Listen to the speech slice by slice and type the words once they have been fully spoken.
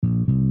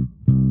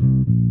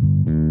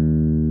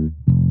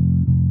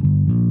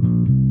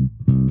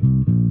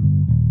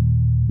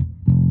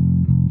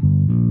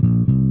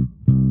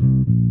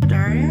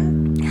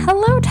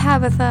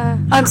Tabitha.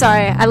 I'm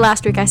sorry.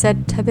 Last week I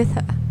said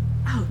Tabitha.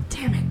 Oh,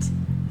 damn it.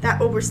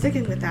 We're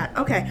sticking with that.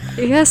 Okay.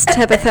 Yes,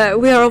 Tabitha.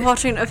 We are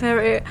watching a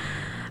very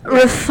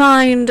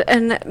refined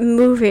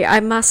movie. I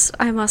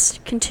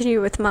must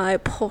continue with my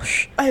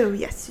posh. Oh,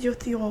 yes.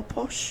 Your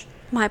posh.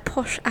 My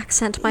posh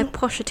accent, my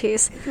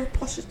poshities. Your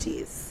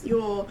poshities.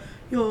 Your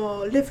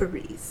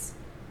liveries.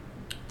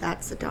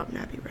 That's a Downton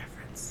Abbey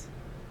reference.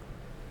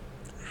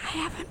 I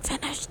haven't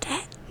finished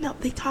it. No,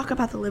 they talk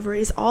about the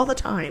liveries all the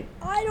time.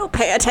 I don't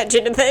pay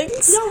attention to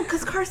things. No,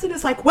 because Carson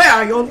is like, where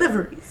are your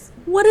liveries?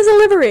 What is a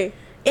livery?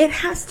 It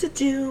has to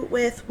do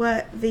with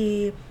Where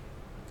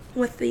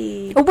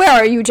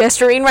are you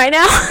gesturing right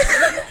now?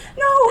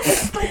 No,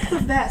 it's like the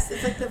vest.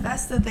 It's like the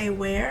vest that they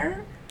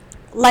wear.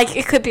 Like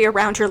it could be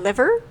around your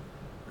liver?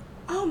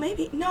 Oh,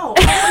 maybe. No.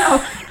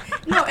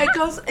 No,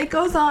 it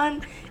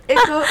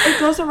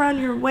goes around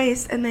your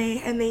waist, and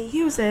they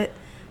use it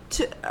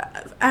to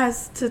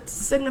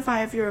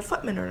signify if you're a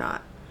footman or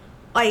not.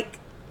 Like,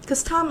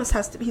 because Thomas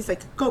he's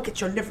like, go get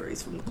your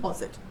liveries from the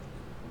closet.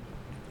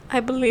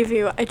 I believe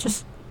you.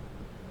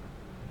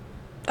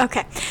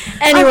 Okay.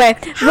 Anyway,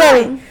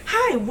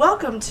 hi,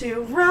 welcome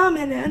to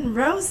Ramen and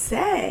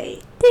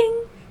Rosé.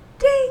 Ding,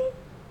 ding.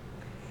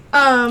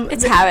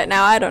 It's habit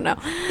now. I don't know.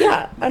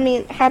 Yeah, I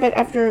mean habit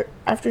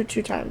after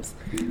 2 times.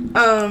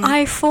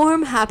 I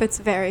form habits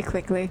very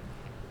quickly.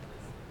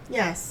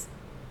 Yes.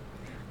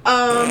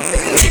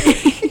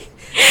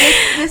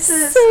 This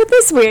is so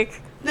this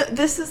week.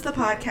 This is the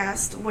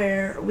podcast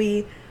where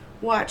we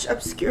watch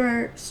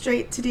obscure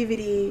straight to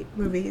DVD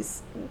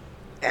movies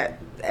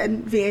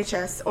and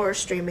VHS or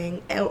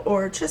streaming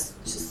or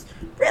just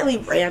really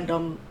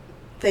random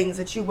things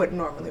that you wouldn't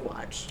normally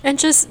watch. And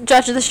just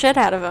judge the shit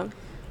out of them.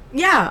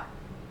 Yeah.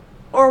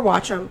 Or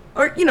watch them.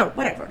 Or,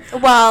 whatever.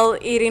 While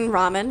eating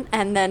ramen,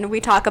 and then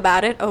we talk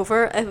about it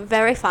over a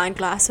very fine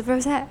glass of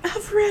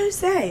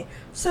rosé.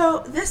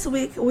 So, this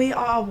week we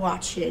are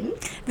watching...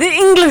 The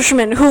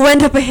Englishman who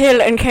went up a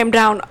hill and came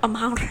down a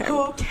mountain.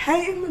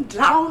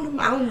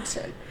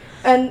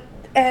 And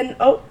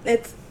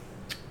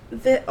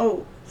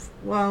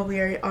while we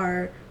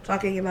are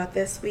talking about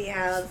this, we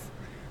have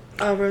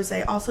a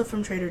rosé also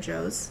from Trader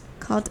Joe's.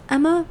 Called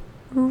Emma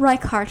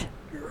Reichhardt.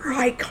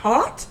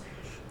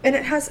 And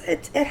it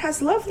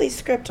has lovely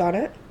script on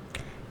it.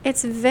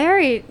 It's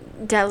very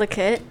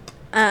delicate.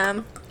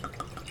 Oh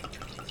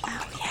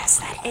yes,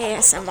 that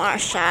ASMR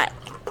shot.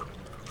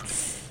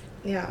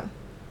 Yeah.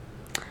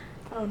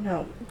 Oh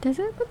no. Does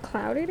it look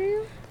cloudy to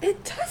you?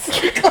 It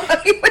does look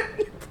cloudy when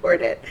you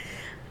poured it.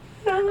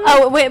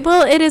 Oh wait,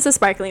 well it is a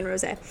sparkling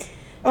rosé.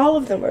 All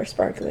of them are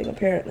sparkling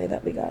apparently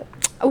that we got.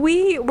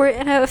 We were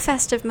in a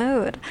festive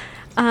mood.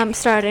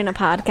 Starting a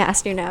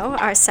podcast,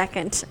 our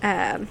second.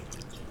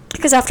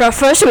 Because after our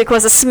first week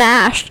was a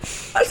smash.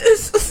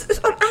 It's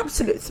an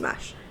absolute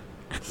smash.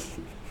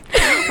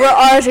 We're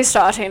already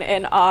starting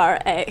in our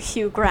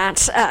Hugh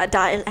Grant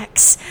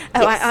dialects.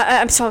 Oh, yes.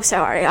 I'm so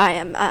sorry. I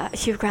am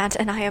Hugh Grant,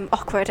 and I am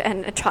awkward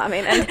and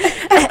charming, and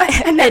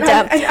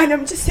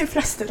I'm just so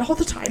flustered all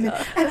the time,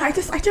 and I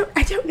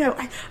don't know.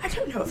 I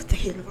don't know if it's a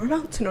hill or a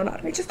mountain or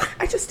not. I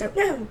just don't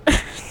know.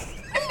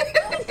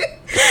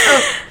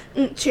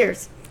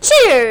 Cheers.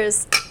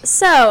 Cheers.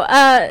 So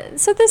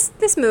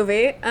this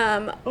movie,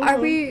 are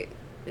we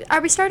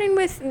starting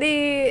with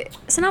the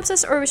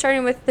synopsis or are we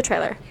starting with the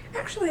trailer?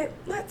 Actually,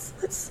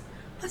 let's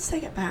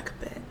take it back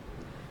a bit.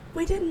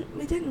 We didn't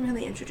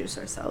really introduce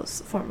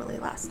ourselves formally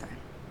last time.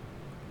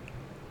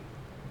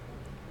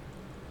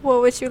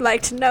 What would you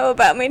like to know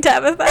about me,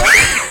 Tabitha?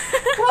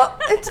 Well,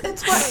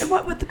 it's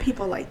what would the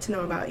people like to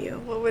know about you?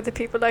 What would the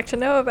people like to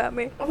know about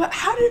me?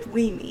 How did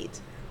we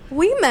meet?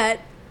 We met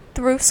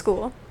through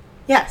school.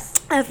 Yes.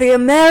 At the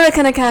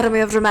American Academy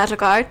of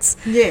Dramatic Arts.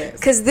 Yes.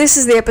 Because this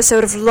is the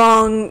episode of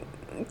long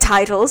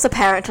titles,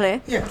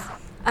 apparently. Yes.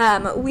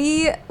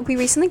 We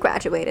recently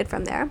graduated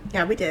from there.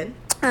 Yeah, we did.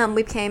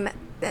 We became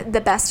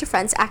the best of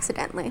friends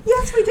accidentally.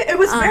 Yes, we did. It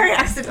was very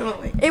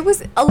accidentally. It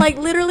was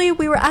literally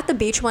we were at the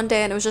beach one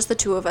day and it was just the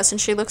two of us,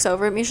 and she looks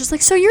over at me and she's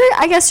like, "So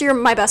I guess you're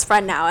my best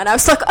friend now." And I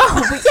was like,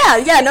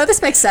 "Oh, yeah, no,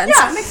 this makes sense."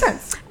 Yeah, it makes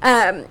sense.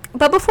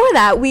 But before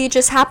that, we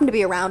just happened to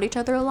be around each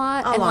other a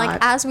lot.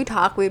 As we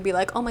talk, we'd be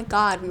like, "Oh my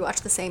God, we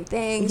watch the same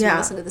things. Yeah. We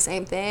listen to the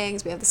same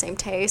things. We have the same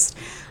taste."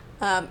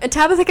 And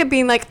Tabitha kept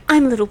being like,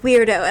 "I'm a little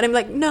weirdo," and I'm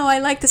like, "No, I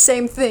like the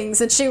same things."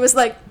 And she was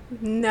like,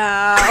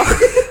 "No,"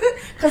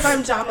 because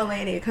I'm John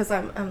Mulaney. Because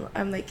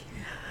I'm like,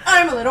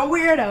 I'm a little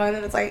weirdo, and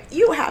then it's like,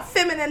 you have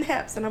feminine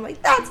hips, and I'm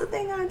like, that's the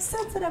thing I'm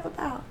sensitive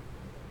about.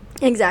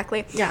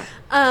 Exactly. Yeah.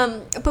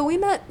 But we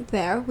met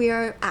there. We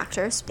are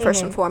actors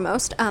first and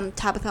foremost.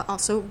 Tabitha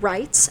also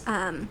writes.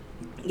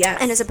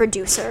 Yes. And is a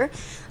producer,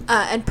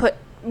 and put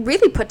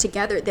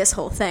together this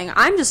whole thing.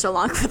 I'm just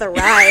along for the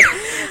ride.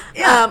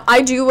 Yeah.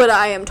 I do what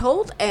I am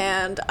told,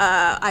 and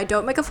I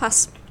don't make a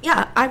fuss.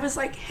 Yeah, I was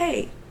like,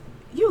 hey,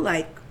 you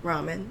like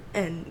ramen,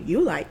 and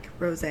you like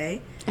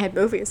rosé.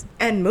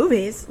 And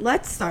movies.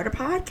 Let's start a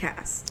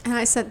podcast. And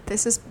I said,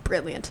 this is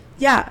brilliant.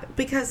 Yeah,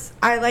 because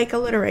I like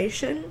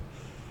alliteration,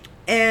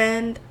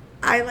 and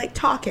I like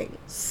talking.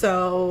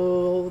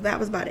 So that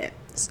was about it.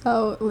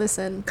 So,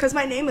 listen. Because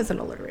my name is an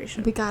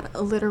alliteration. We got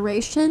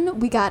alliteration.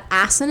 We got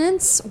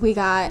assonance. We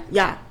got...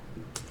 Yeah.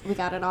 We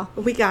got it all.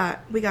 We got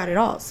it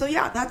all. So,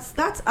 yeah,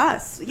 that's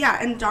us. Yeah,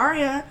 and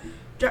Daria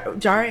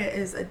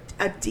is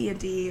a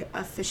D&D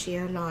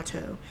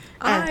aficionado.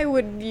 I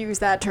would use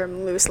that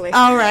term loosely.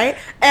 All right.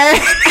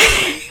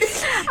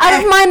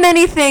 Out of my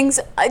many things,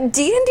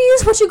 D&D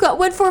is what you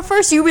went for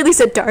first. You really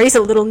said Daria's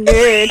a little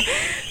nerd.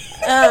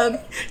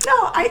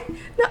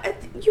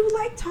 You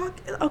like talk.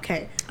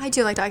 Okay, I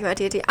do like talking about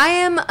D&D.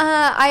 I'm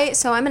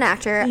an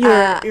actor.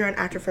 You're an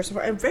actor, first of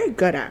all, a very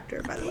good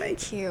actor, by the way.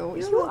 Thank you.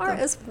 You are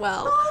as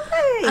well.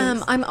 Oh,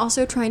 thanks. I'm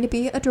also trying to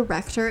be a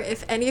director.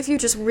 If any of you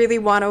just really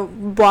want to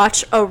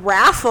watch a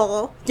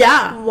raffle,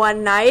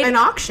 one night, an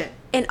auction,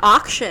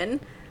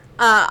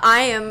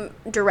 I am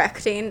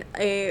directing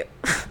a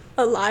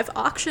live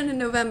auction in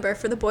November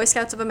for the Boy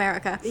Scouts of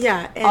America.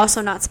 Yeah,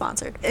 also not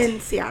sponsored in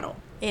Seattle.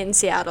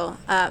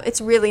 It's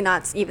really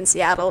not even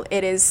Seattle.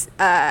 It is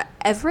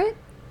Everett,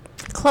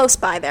 close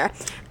by there.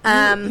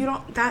 You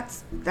don't.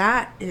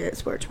 That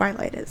is where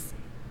Twilight is.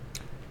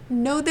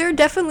 No, they're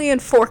definitely in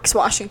Forks,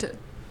 Washington.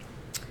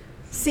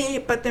 See,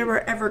 but there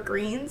were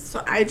evergreens,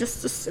 so I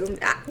just assumed.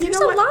 There's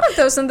a lot of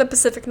those in the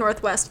Pacific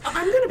Northwest.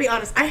 I'm gonna be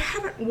honest. I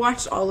haven't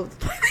watched all of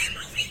the Twilight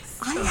movies.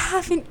 I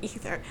haven't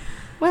either.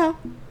 Well.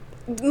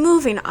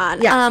 Moving on.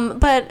 Yeah.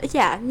 But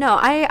yeah, no,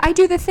 I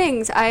do the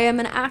things. I am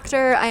an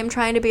actor. I am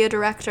trying to be a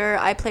director.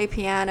 I play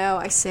piano.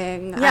 I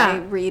sing. Yeah. I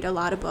read a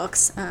lot of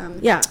books.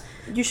 Yeah.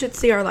 You should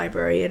see our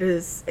library. It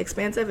is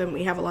expansive, and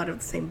we have a lot of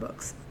the same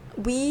books.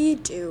 We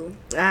do.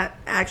 That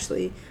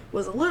actually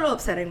was a little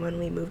upsetting when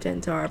we moved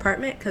into our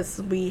apartment because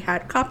we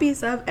had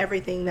copies of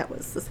everything that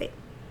was the same.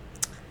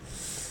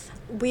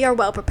 We are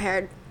well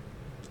prepared.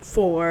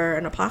 For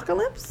an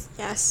apocalypse?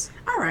 Yes.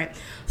 All right.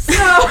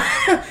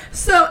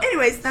 So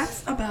anyways,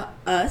 that's about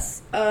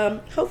us.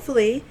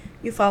 Hopefully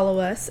you follow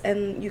us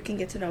and you can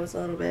get to know us a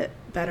little bit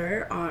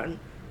better on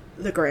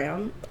the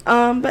gram.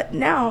 But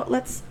now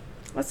let's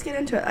get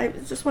into it. I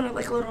just want to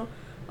like a little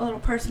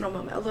personal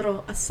moment, a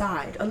little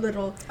aside, Our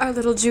little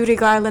Judy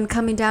Garland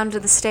coming down to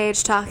the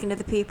stage talking to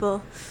the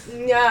people.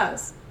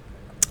 Yes.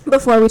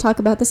 Before we talk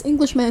about this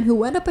Englishman who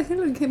went up a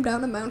hill and came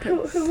down a mountain.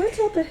 Who went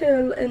up a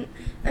hill and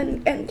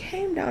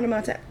came down a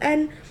mountain.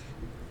 And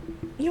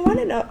you want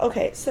to know,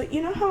 okay, so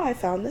you know how I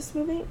found this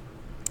movie?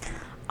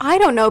 I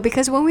don't know,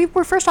 because when we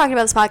were first talking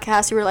about this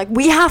podcast, you were like,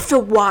 we have to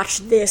watch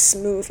this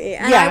movie.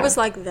 And I was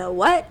like, the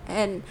what?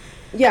 And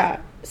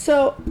yeah,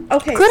 so,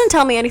 okay. Couldn't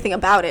tell me anything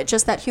about it,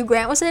 just that Hugh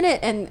Grant was in it,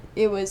 and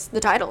it was the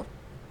title.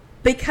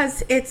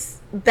 Because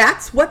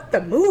that's what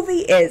the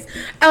movie is.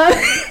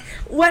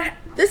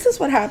 This is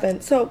what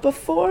happened. So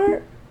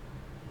before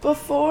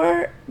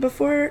Netflix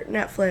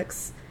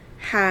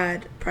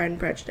had Pride and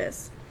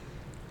Prejudice,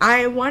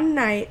 I one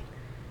night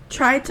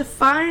tried to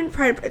find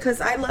Pride,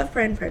 because I love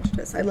Pride and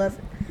Prejudice. I love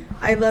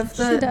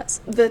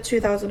the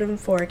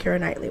 2004 Keira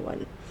Knightley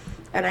one,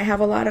 and I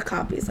have a lot of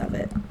copies of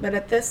it. But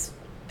at this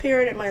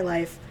period in my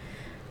life,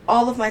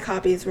 all of my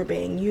copies were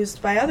being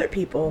used by other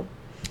people,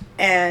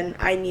 and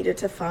I needed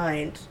to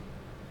find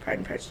Pride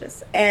and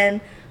Prejudice.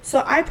 And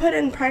so I put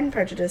in Pride and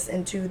Prejudice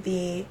into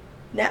the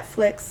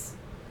Netflix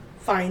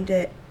Find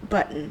It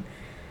button.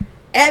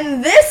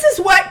 And this is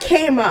what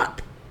came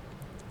up.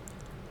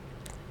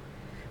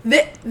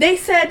 They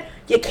said,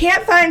 you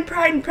can't find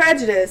Pride and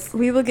Prejudice.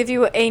 We will give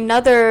you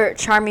another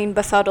charming,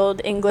 befuddled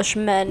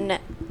Englishman.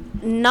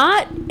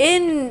 Not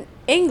in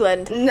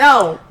England.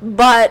 No.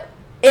 But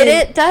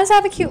it does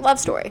have a cute love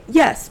story.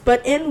 Yes,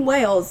 but in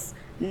Wales,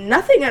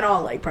 nothing at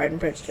all like Pride and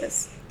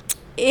Prejudice.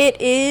 It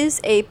is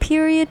a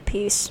period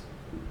piece.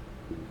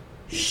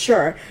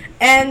 Sure.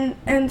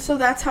 And so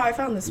that's how I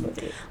found this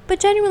movie. But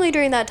genuinely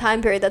during that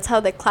time period, that's how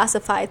they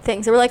classified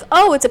things. They were like,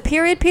 oh, it's a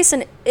period piece,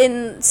 and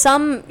in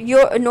some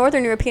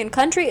Northern European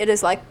country, it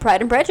is like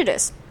Pride and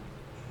Prejudice.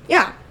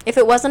 Yeah. If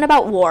it wasn't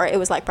about war, it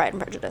was like Pride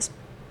and Prejudice.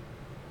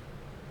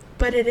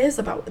 But it is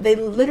about... They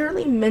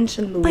literally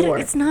mention the war.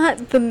 But it's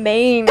not the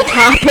main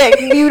topic.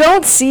 You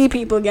don't see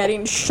people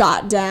getting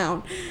shot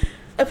down.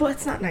 Well,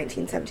 it's not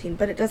 1917,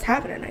 but it does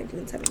happen in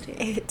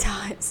 1917. It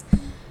does.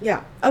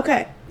 Yeah.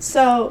 Okay.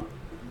 So...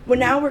 Well,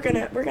 now we're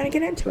gonna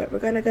get into it. We're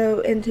gonna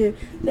go into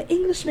The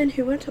Englishman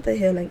Who Went Up a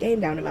Hill and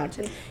Came Down a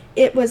Mountain.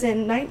 It was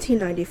in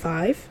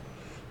 1995.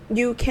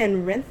 You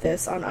can rent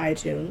this on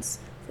iTunes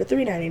for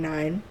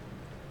 $3.99.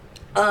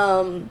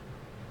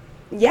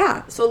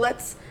 Yeah. So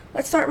let's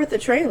start with the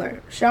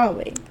trailer, shall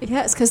we?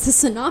 Yes, because the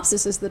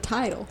synopsis is the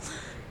title.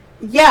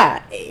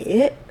 Yeah,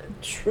 it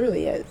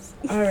truly is.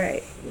 All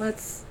right.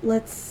 Let's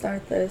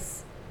start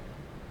this.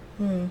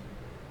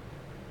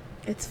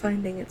 It's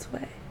finding its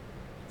way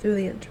through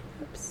the interwebs.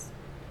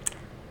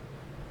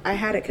 I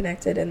had it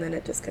connected and then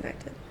it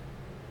disconnected.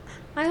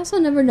 I also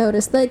never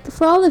noticed, like,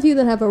 for all of you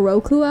that have a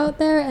Roku out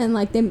there and,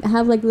 like, they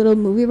have, like, little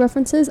movie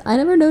references, I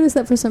never noticed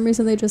that for some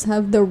reason they just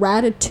have the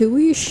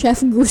Ratatouille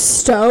Chef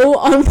Gusteau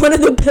on one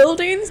of the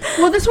buildings.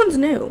 Well, this one's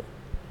new.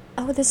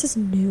 Oh, this is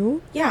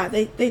new? Yeah,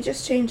 they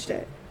just changed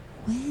it.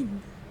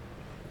 When?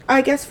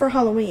 I guess for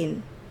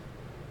Halloween.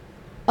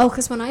 Oh,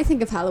 because when I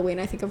think of Halloween,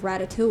 I think of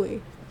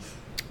Ratatouille.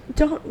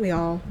 Don't we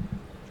all?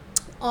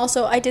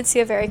 Also, I did see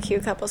a very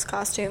cute couple's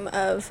costume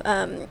of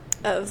the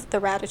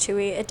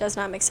Ratatouille. It does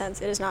not make sense.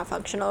 It is not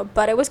functional,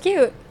 but it was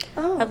cute.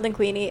 Oh. Of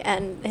Linguini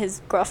and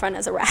his girlfriend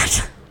as a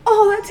rat.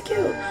 Oh, that's cute.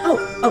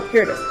 Oh,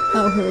 here it is.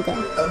 Oh, here we go.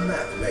 A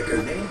map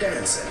maker named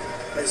Anson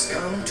has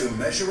come to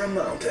measure a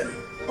mountain.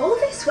 All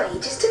this way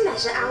just to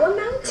measure our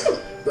mountain.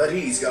 But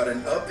he's got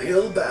an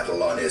uphill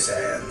battle on his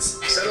hands.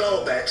 Settle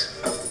all bet.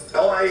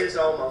 How high is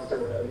our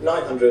mountain?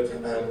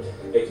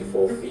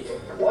 984 feet.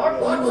 What?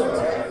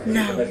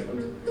 No.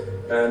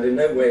 Measurement. And in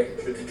no way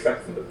should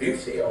detract from the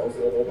beauty of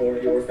or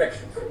your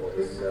affection for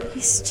this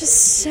He's just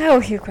so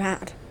Hugh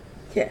Grant.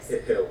 Yes.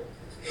 hill.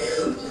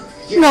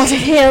 Not a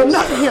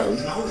hill.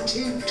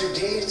 Mountain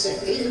today, it's a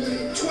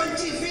hill.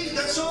 20 feet,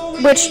 that's all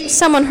we Which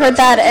someone heard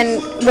that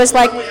and was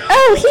like,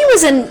 oh, he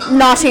was in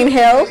Notting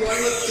Hill.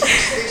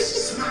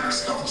 This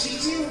smacks of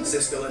cheating.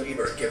 Siskel and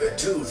Ebert give it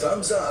 2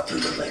 thumbs up. We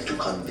would like to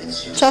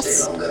convince you to Just-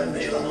 stay longer and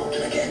measure the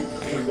mountain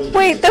again.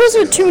 Wait, those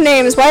are 2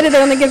 names. Why did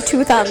they only give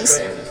 2 thumbs?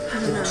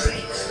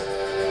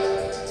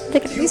 They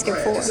could at Hugh least give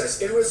Grant 4. is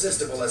as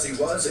irresistible as he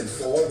was in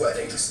 4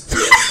 weddings.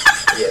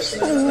 Yes,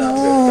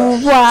 Oh,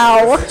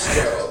 wow.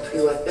 Fitzgerald,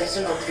 You had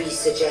better not be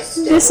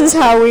suggesting. This is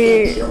how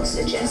we Your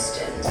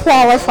suggestions.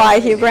 qualify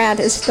Hugh Grant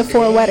as the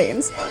 4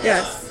 weddings.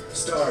 Yes.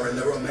 star in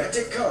the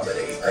romantic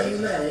comedy Are you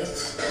married?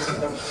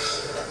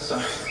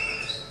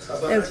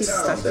 about Oh, a he's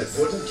town stuck. that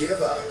wouldn't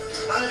give up.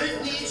 And if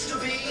it needs to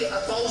be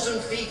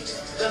 1,000 feet,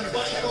 then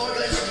by God,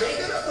 let's make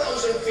it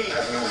 1,000 feet.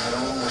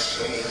 No,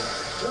 shame.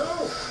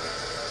 No,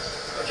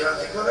 I can't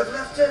think what I've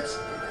left it.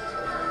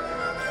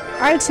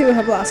 I too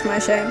have lost my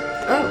shame.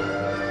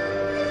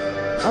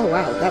 Oh,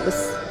 wow, that was...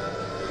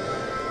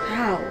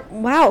 Wow.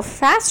 Wow,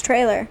 fast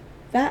trailer.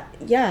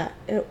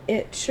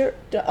 It sure...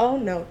 Oh,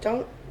 no,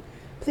 don't...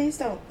 Please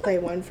don't play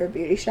one for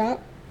Beauty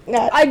Shop.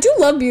 I do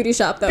love Beauty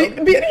Shop, though.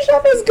 Beauty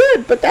Shop is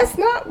good, but that's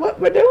not what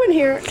we're doing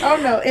here. Oh,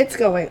 no, it's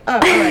going. Oh, all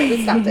right,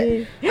 we stopped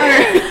it. All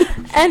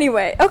right.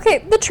 Anyway, okay,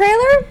 the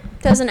trailer.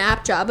 Does an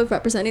apt job of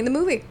representing the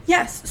movie.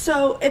 Yes,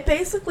 so it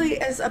basically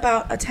is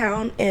about a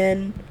town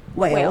in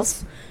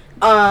Wales.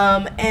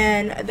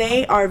 And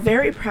they are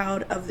very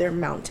proud of their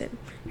mountain.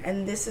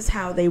 And this is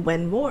how they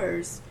win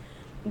wars.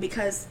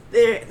 Because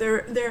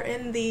they're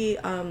in the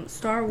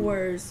Star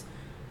Wars,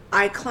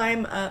 I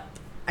climb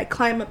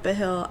up a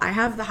hill, I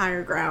have the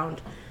higher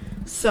ground,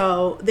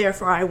 so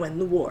therefore I win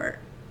the war.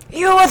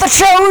 You are the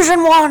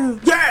chosen one.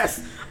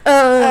 Yes!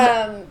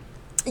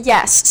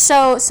 Yes.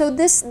 So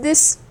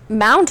this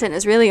mountain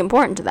is really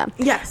important to them.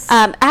 Yes.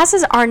 As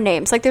is our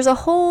names. Like, there's a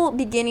whole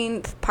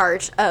beginning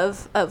part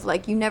of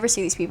like, you never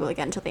see these people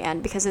again until the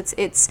end, because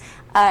it's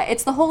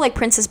the whole like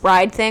Princess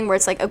Bride thing, where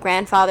it's like a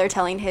grandfather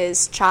telling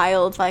his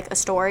child like a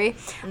story,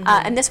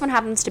 and this one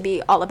happens to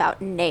be all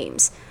about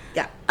names.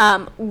 Yeah.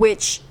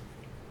 Which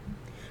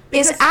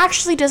is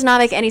actually does not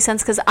make any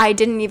sense, because I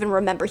didn't even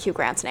remember Hugh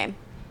Grant's name.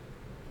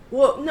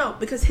 Well, no,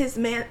 because his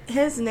name,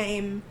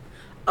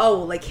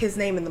 like his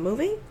name in the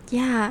movie?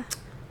 Yeah.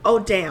 Oh,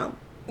 damn.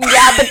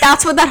 Yeah, but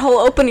that's what that whole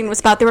opening was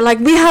about. They were like,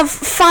 we have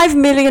 5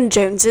 million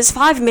Joneses,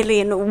 5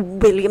 million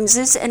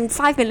Williamses, and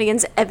 5 million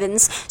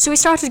Evans. So we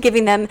started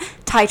giving them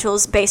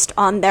titles based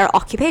on their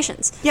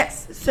occupations.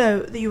 Yes,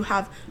 so you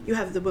have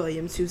the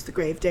Williams, who's the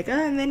gravedigger,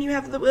 and then you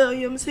have the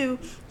Williams, who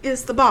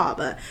is the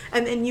barber,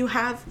 and then you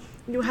have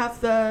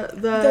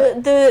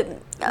the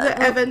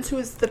Evans, who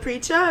is the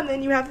preacher, and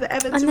then you have the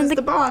Evans, who is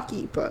the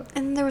barkeeper.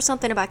 And there was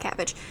something about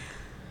cabbage.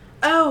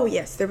 Oh,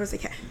 yes, there was a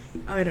cat.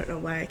 I don't know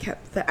why I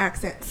kept the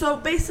accent. So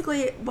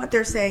basically what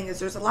they're saying is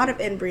there's a lot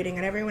of inbreeding,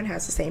 and everyone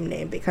has the same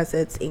name because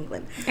it's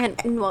England. And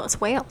well, it's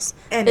Wales.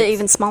 And They're it's-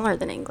 even smaller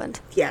than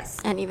England.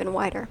 Yes. And even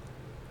wider.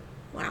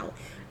 Wow.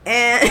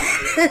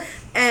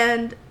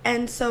 And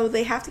and so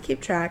they have to keep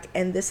track,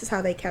 and this is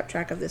how they kept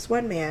track of this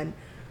one man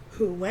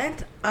who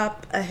went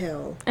up a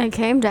hill, And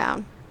came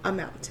down. a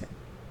mountain.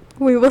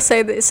 We will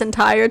say this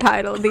entire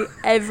title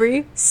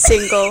every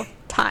single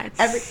time.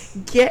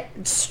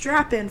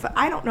 Strap in for,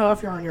 I don't know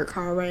if you're on your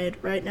car ride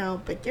right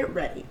now, but get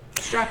ready.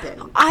 Strap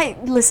in.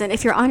 Listen,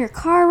 if you're on your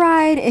car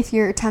ride, if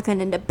you're tucking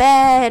into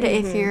bed,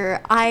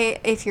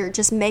 if you're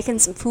just making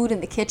some food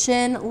in the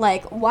kitchen,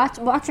 like watch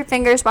your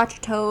fingers, watch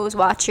your toes,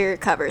 watch your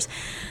covers.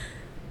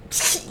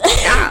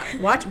 Yeah,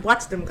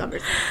 watch them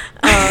covers.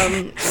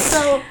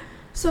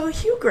 So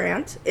Hugh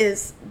Grant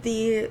is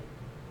the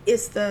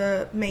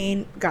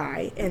main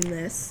guy in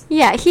this.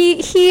 Yeah,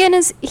 he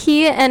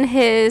and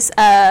his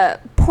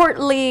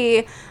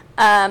portly,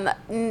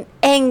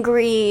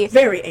 angry,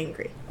 Very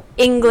angry.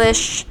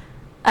 English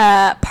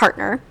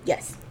partner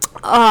Yes.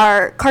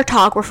 are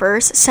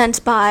cartographers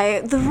sent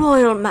by the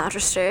Royal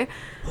Majesty.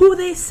 Who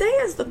they say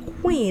is the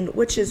Queen,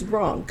 which is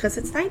wrong because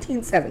it's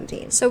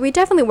 1917. So we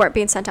definitely weren't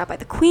being sent out by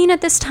the Queen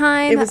at this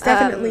time. It was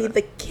definitely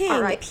the King.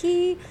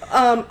 R.I.P.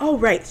 Oh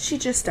right, she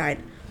just died.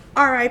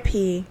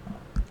 R.I.P.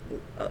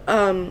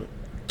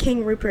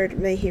 King Rupert,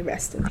 may he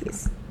rest in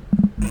peace.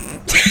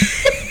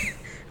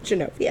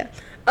 Genovia.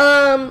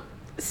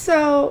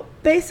 So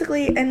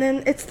basically, and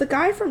then it's the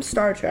guy from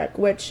Star Trek,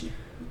 which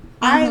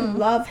I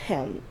love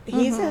him.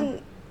 He's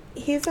in.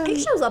 He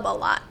shows up a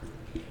lot.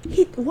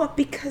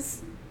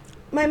 Because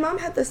my mom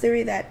had this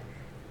theory that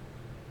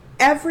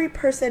every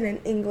person in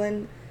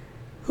England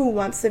who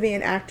wants to be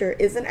an actor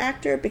is an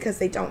actor because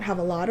they don't have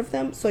a lot of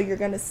them, so you're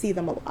going to see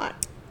them a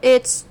lot.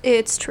 It's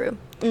true.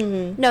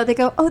 No, they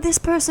go, oh, this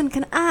person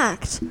can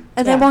act,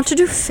 and they want to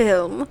do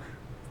film.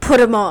 Put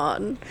them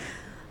on.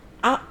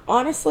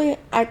 Honestly,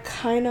 I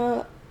kind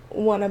of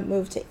want to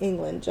move to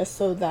England just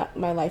so that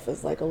my life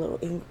is like a little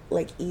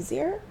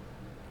easier,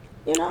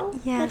 you know,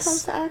 when it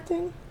comes to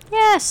acting.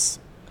 Yes.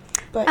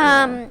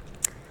 But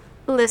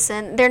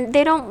listen,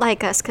 they don't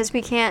like us because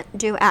we can't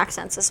do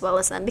accents as well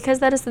as them, because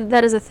that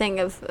is a thing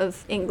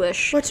of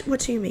English. What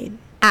do you mean?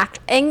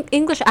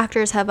 English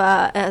actors have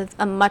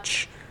a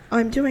much.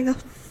 I'm doing a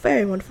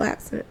very wonderful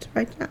accent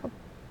right now.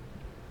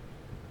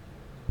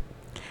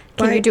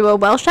 Can you do a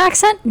Welsh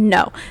accent?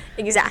 No,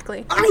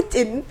 exactly. I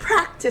didn't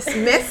practice,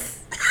 miss.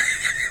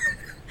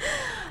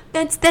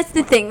 That's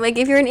the thing. Like,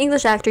 if you're an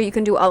English actor, you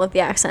can do all of the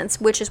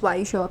accents, which is why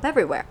you show up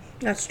everywhere.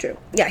 That's true.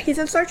 Yeah, he's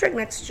in Star Trek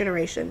Next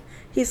Generation.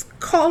 He's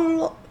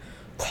Colm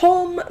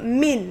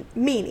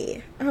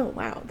Meaney. Oh,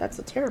 wow, that's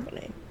a terrible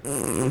name.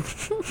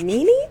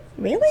 Meaney?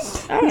 Really?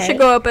 All right. Should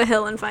go up a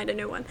hill and find a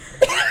new one.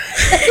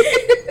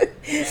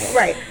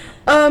 Right.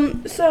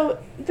 So,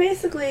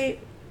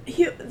 basically,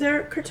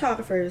 they're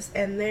cartographers,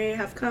 and they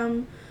have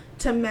come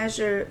to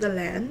measure the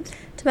land.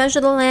 To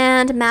measure the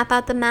land, map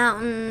out the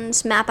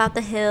mountains, map out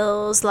the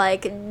hills,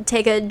 like,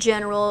 take a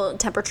general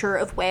temperature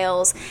of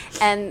Wales.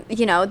 And,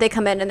 you know, they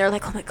come in and they're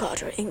like, oh my God,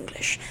 you're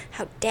English.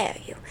 How dare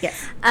you?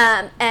 Yes.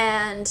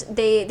 And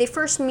they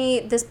first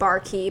meet this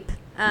barkeep,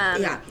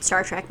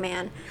 Star Trek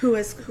man.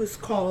 Who's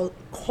called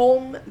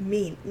Colm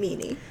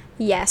Meaney.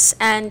 Yes,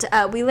 and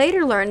we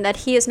later learn that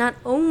he is not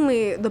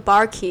only the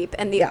barkeep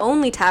and the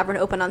only tavern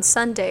open on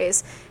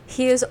Sundays,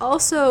 he is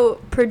also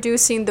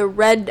producing the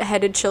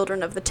red-headed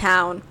children of the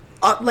town.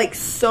 Like,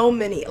 so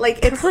many.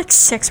 Like, it's like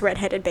 6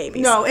 red-headed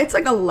babies. No, it's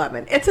like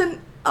 11. It's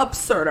an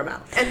absurd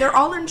amount. And they're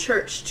all in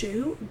church,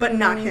 too, but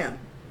not him.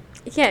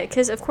 Yeah,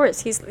 because, of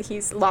course,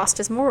 he's lost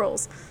his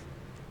morals.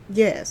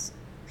 Yes.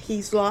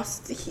 He's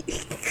lost...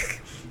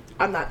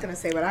 I'm not going to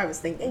say what I was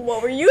thinking.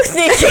 What were you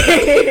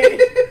thinking?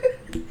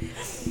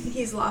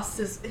 He's lost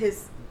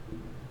his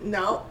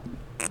no.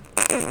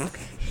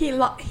 He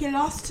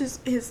lost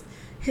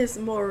his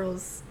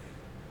morals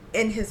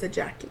in his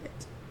ejaculate.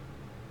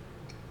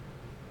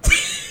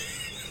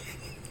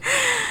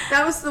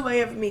 That was the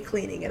way of me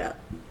cleaning it up.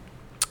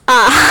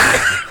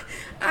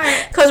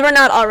 Because we're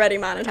not already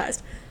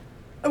monetized.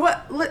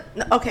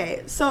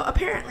 Okay, so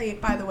apparently,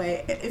 by the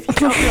way, if you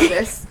don't know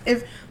this,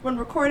 when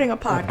recording a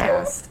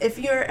podcast, if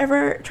you're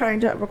ever trying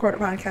to record a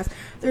podcast,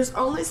 there's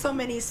only so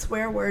many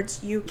swear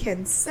words you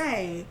can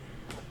say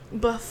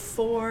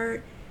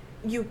before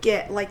you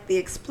get, like, the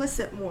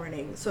explicit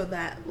warning so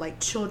that, like,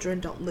 children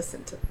don't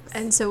listen to this.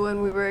 And so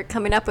when we were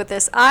coming up with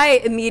this,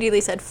 I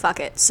immediately said, fuck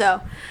it,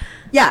 so...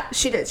 Yeah,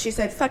 she did. She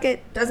said, fuck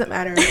it, doesn't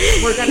matter.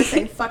 We're going to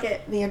say fuck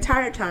it the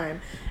entire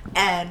time.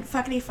 And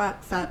fuckity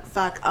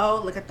fuck.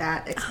 Oh, look at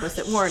that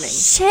explicit warning.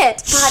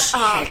 Shit.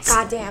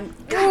 Goddamn.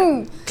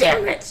 God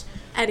damn it.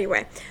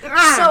 Anyway,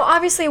 so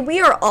obviously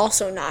we are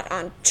also not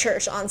on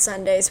church on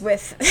Sundays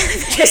with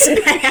this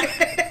man.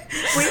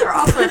 We are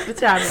also at the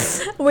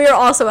tavern. We are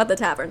also at the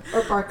tavern.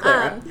 Or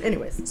Barclay.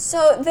 Anyways.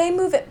 So they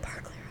move it.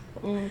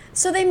 Barclay.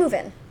 So they move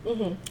in.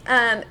 Mm-hmm.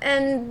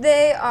 And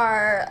they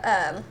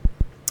are...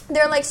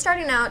 they're, like,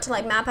 starting out to,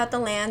 like, map out the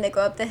land. They go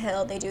up the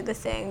hill. They do the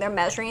thing. They're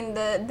measuring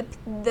the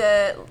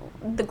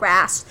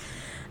grass.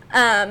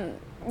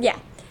 Yeah.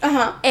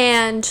 Uh-huh.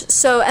 And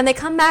they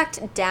come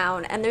back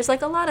down, and there's,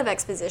 like, a lot of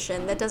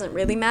exposition that doesn't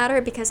really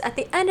matter, because at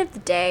the end of the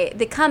day,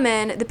 they come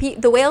in,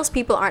 the Wales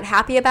people aren't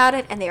happy about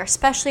it, and they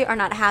especially are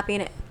not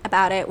happy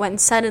about it when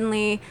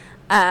suddenly...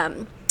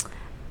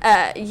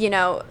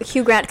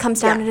 Hugh Grant comes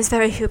down in his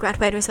very Hugh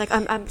Grant way, and he's like,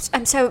 I'm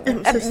so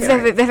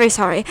very, very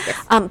sorry.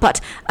 Yes. But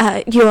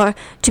you are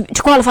to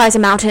qualify as a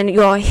mountain,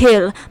 your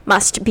hill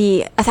must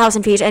be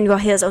 1,000 feet, and your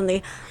hill is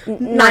only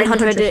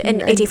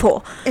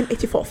 984. And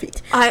 84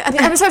 feet.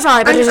 I'm so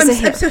sorry, but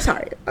I'm so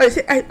sorry.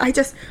 I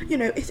just,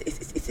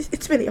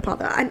 it's really a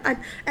bother. And I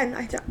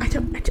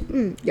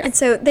don't. Yes. And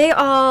so they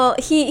all,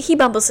 he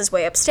bumbles his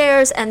way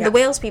upstairs, and the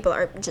Wales people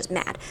are just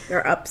mad.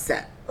 They're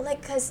upset.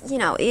 Like, because,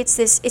 it's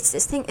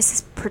this thing,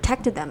 it's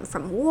protected them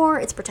from war,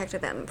 it's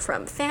protected them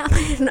from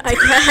famine, I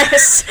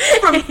guess.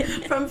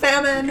 from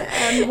famine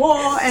and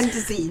war and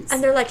disease.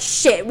 And they're like,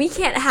 shit, we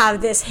can't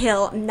have this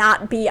hill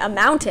not be a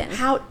mountain.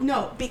 How?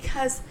 No,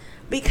 because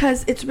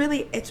it's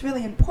really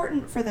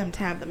important for them to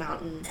have the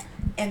mountain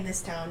in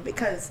this town,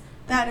 because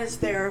that is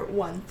their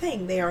one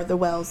thing. They are the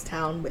Wells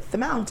town with the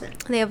mountain.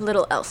 They have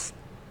little elves.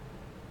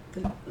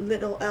 The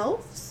little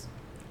elves?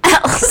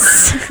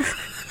 Elves.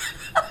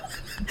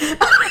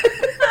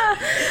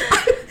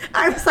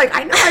 I was like,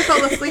 I know I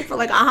fell asleep for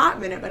like a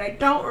hot minute, but I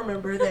don't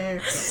remember there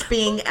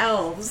being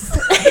elves.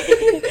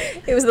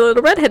 It was the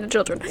little red-headed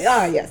children.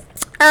 Ah, yes.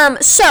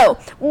 So,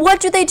 what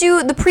do?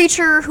 The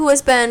preacher, who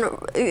has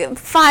been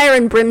fire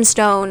and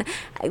brimstone,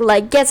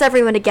 like, gets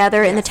everyone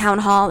together in the town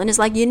hall and is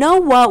like, you know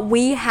what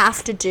we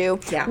have to do?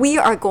 Yeah. We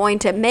are going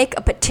to make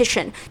a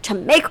petition to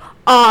make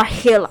our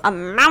hill a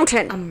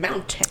mountain. A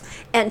mountain.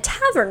 And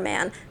Tavern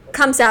Man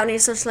comes out and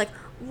he's just like,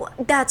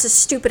 that's a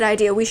stupid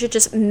idea. We should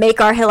just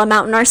make our hill a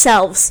mountain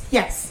ourselves.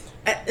 Yes.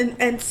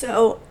 And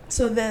so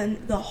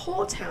then the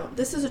whole town,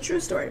 this is a true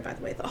story, by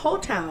the way, the whole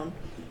town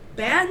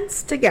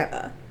bands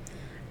together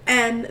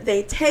and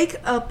they take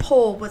a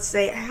pole which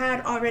they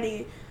had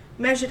already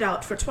measured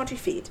out for 20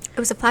 feet. It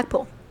was a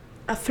flagpole.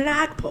 A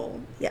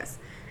flagpole, yes.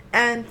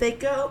 And they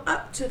go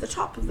up to the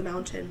top of the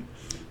mountain.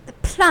 They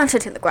plant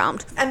it in the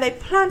ground. And they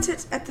plant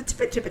it at the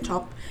tippy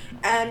top.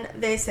 And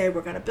they say,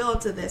 we're going to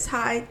build to this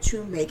high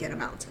to make it a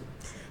mountain.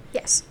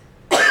 Yes.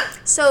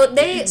 So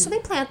they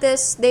plant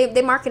this.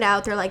 They mark it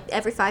out. They're like,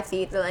 every 5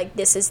 feet. They're like,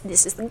 this is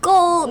the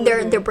goal.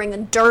 Mm-hmm. They're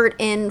bringing dirt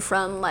in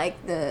from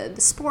like the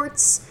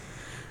sports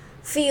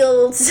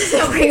fields.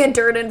 They're bringing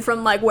dirt in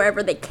from like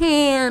wherever they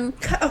can.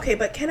 Okay,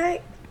 but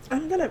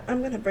I'm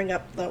gonna bring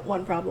up the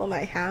one problem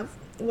I have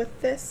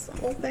with this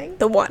whole thing.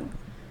 The one.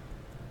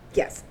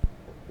 Yes.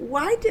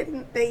 Why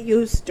didn't they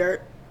use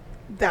dirt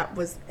that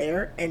was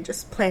there and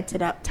just plant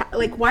it up?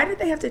 Like, why did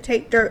they have to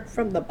take dirt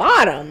from the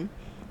bottom?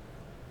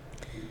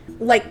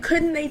 Like,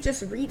 couldn't they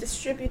just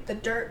redistribute the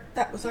dirt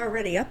that was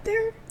already up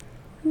there?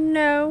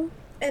 No.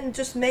 And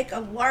just make a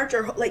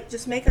larger, like,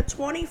 just make a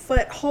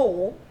 20-foot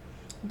hole,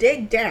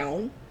 dig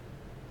down,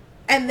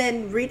 and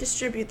then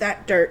redistribute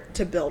that dirt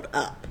to build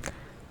up.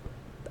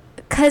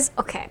 Because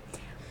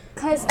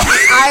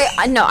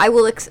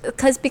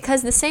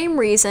the same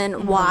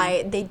reason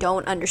why they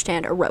don't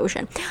understand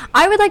erosion.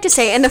 I would like to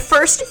say in the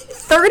first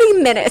 30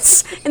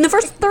 minutes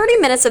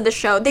of the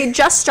show, they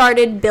just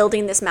started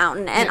building this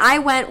mountain, and I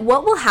went,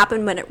 what will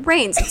happen when it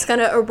rains? It's going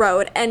to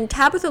erode. And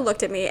Tabitha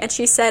looked at me and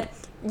she said,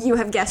 you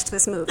have guessed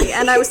this movie.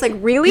 And I was like,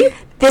 really?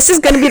 This is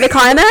going to be the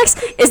climax?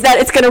 Is that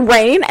it's going to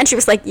rain? And she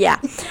was like, yeah.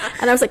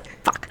 And I was like,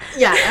 fuck.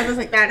 Yeah, I was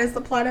like, that is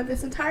the plot of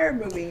this entire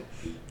movie.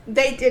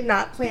 They did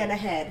not plan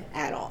ahead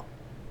at all.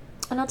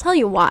 And I'll tell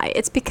you why.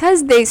 It's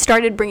because they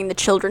started bringing the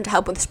children to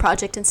help with this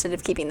project instead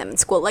of keeping them in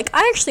school. Like,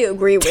 I actually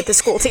agree with the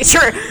school teacher.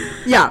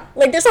 Yeah.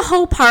 Like, there's a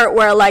whole part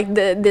where, like,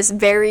 this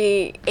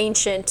very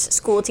ancient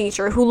school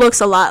teacher who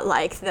looks a lot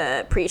like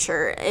the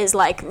preacher is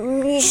like,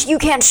 you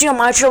can't steal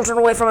my children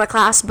away from my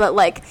class. But,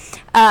 like,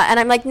 and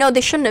I'm like, no,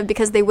 they shouldn't have,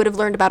 because they would have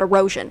learned about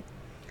erosion.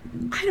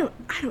 I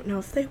don't know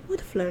if they would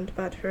have learned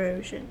about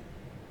erosion.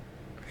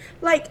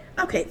 Like,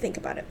 okay, think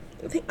about it.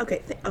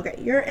 Okay,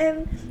 you're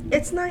in,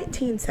 it's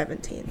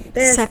 1917.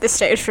 Set the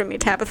stage for me,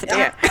 Tabitha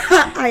dear.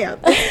 I am.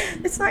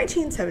 It's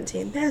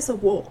 1917. There's a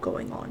war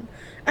going on.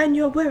 And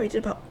you're worried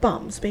about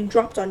bombs being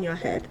dropped on your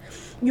head.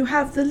 You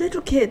have the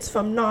little kids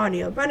from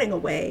Narnia running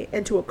away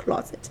into a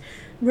closet.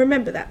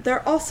 Remember that.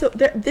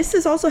 This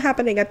is also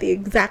happening at the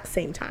exact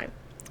same time.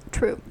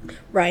 True.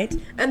 Right?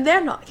 And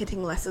they're not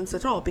getting lessons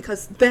at all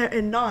because they're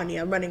in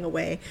Narnia running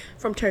away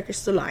from Turkish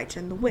Delight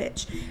and the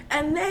Witch.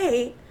 And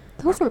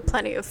those were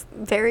plenty of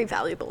very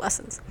valuable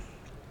lessons.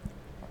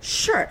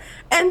 Sure.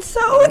 And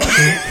so,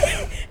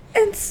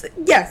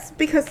 yes,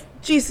 because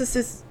Jesus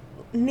is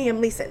Liam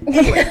Neeson.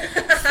 Anyway,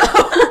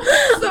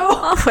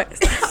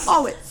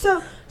 always.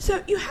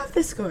 So you have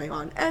this going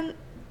on, and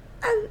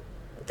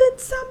then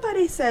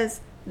somebody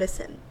says,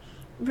 listen,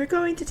 we're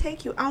going to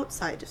take you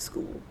outside of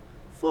school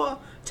for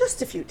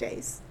just a few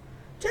days,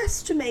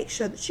 just to make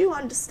sure that you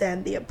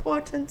understand the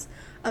importance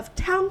of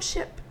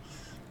township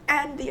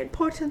and the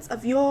importance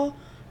of your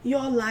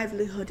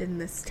livelihood in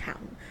this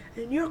town.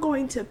 And you're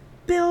going to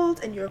build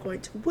and you're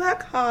going to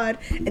work hard,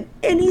 and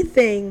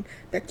anything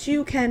that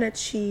you can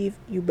achieve,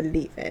 you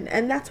believe in.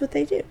 And that's what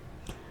they do.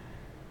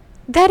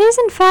 That is,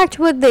 in fact,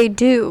 what they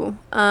do.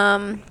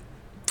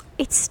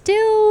 It's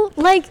still,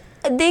 like,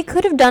 they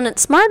could have done it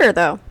smarter,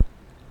 though.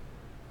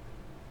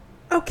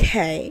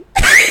 Okay.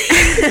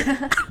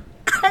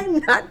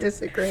 I'm not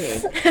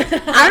disagreeing.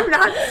 I'm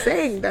not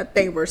saying that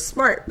they were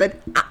smart,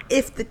 but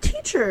if the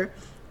teacher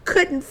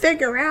couldn't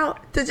figure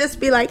out to just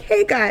be like,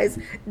 hey guys,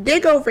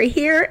 dig over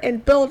here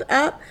and build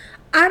up,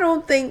 I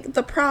don't think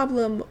the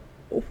problem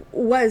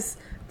was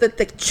that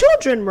the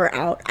children were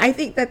out. I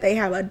think that they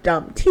have a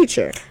dumb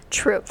teacher.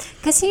 True.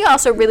 Because he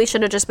also really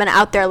should have just been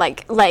out there,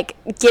 like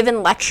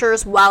given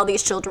lectures while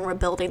these children were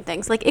building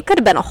things. Like, it could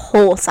have been a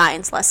whole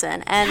science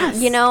lesson. And, yes.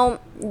 You know,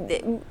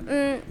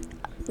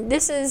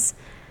 this is,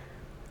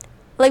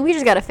 like, we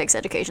just got to fix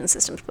education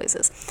systems,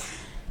 places.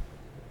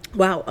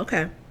 Wow,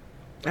 okay.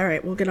 All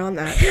right, we'll get on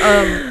that.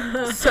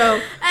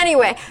 So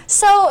anyway,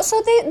 so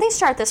they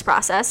start this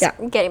process. Yeah.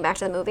 Getting back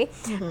to the movie,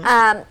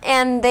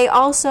 and they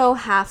also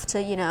have to,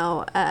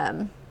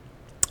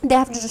 they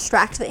have to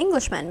distract the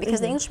Englishman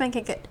because the Englishman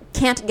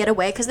can't get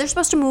away because they're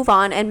supposed to move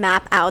on and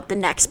map out the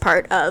next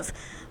part of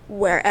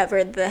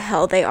wherever the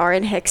hell they are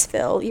in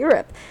Hicksville,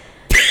 Europe.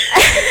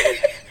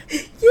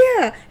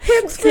 Yeah,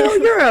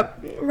 Hicksville,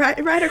 Europe,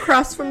 right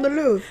across from the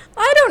Louvre.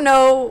 I don't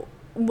know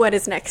what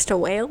is next to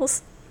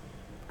Wales.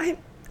 I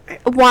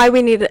why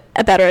we need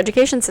a better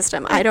education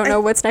system. I don't know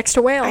what's next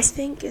to I Wales.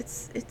 think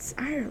it's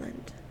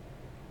Ireland.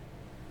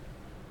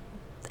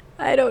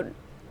 I don't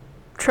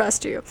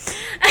trust you.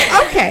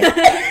 Okay.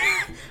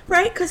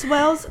 Right? Because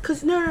Wales...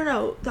 Because,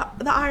 no.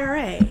 The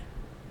IRA.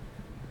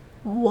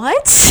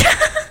 What?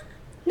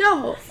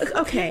 No.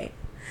 Okay.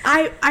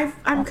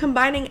 I'm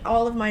combining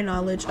all of my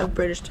knowledge of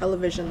British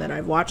television that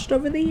I've watched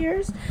over the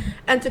years.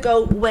 And to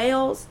go,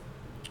 Wales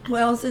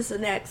is the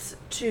next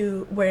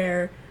to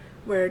where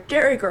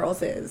Dairy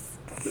Girls is.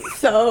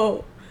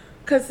 So...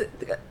 Because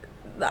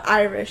the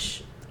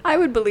Irish... I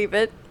would believe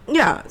it.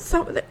 Yeah.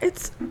 So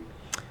it's...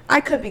 I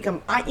could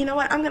become... you know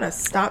what? I'm going to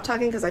stop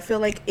talking because I feel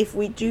like if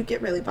we do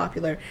get really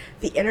popular,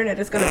 the internet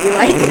is going to be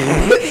like...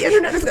 the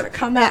internet is going to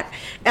come back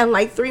in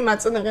like 3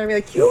 months and they're going to be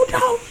like, you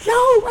don't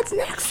know what's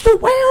next to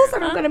Wales?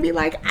 And I'm going to be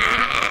like,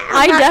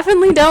 I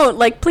definitely don't.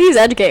 Like, please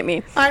educate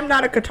me. I'm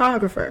not a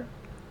cartographer.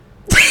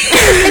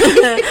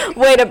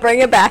 Way to bring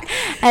it back.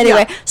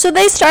 Anyway, Yeah. so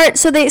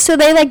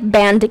they like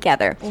band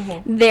together.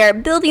 They're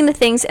building the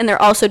things and they're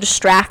also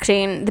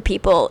distracting the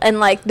people. And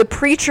like the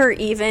preacher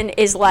even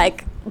is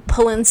like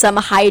pulling some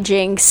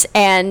hijinks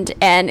and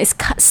is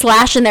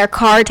slashing their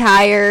car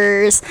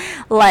tires.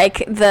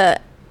 Like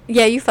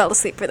you fell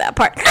asleep for that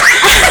part.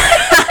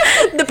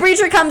 The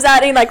preacher comes out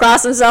and he like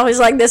crosses himself. He's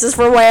like, "This is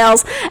for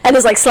Wales," and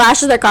is like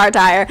slashes their car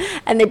tire.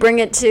 And they bring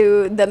it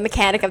to the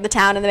mechanic of the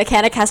town, and the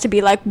mechanic has to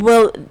be like,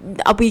 "Well,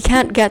 we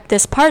can't get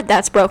this part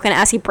that's broken,"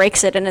 as he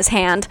breaks it in his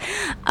hand,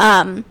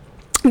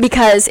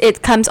 because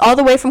it comes all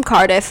the way from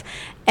Cardiff.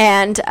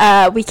 And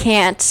we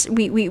can't,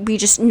 we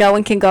just, no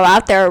one can go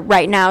out there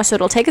right now, so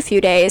it'll take a few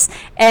days.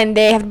 And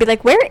they have to be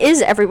like, "Where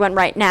is everyone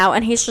right now?"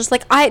 And he's just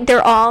like,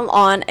 they're all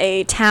on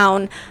a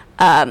town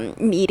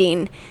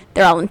meeting.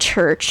 They're all in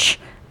church.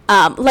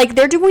 Like,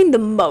 they're doing the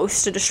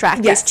most to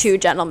distract these two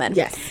gentlemen.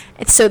 Yes.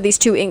 It's so these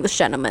two English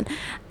gentlemen.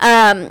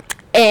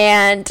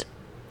 And,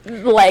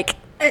 like...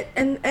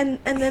 And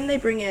then they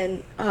bring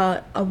in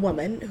a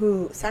woman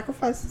who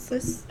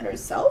sacrifices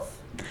herself.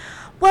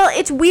 Well,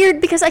 it's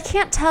weird because I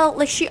can't tell.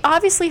 Like, she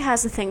obviously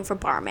has a thing for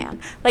barman.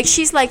 Like,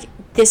 she's like,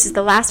 "This is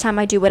the last time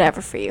I do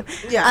whatever for you."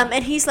 Yeah.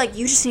 And he's like,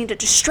 "You just need to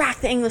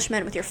distract the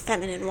Englishman with your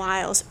feminine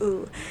wiles."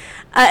 Ooh.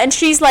 And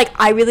she's like,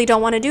 "I really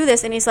don't want to do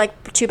this." And he's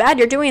like, "Too bad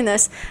you're doing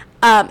this."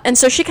 And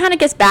so she kind of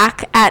gets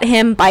back at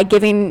him I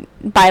can't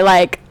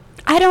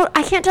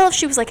tell if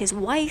she was like his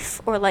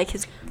wife or like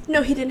his...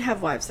 No, he didn't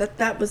have wives.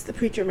 That was the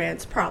preacher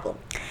man's problem.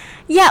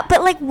 Yeah,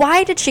 but like,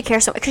 why did she care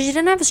so much? Because she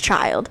didn't have his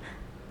child.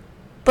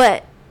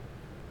 But...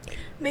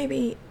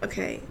 Maybe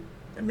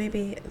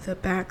the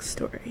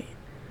backstory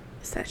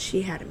is that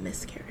she had a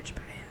miscarriage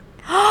by him.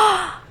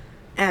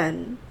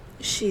 And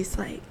she's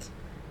like,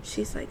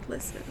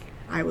 "Listen,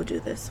 I will do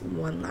this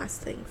one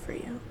last thing for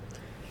you,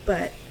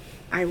 but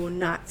I will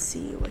not see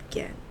you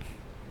again.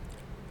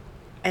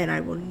 And I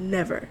will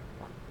never,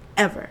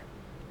 ever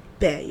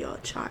bear your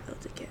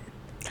child again."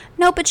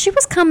 No, but she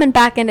was coming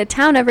back into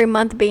town every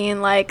month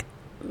being like,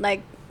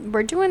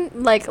 we're doing,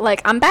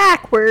 like, I'm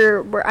back,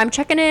 I'm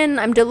checking in,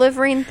 I'm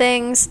delivering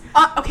things.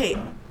 Okay.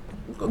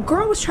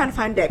 Girl was trying to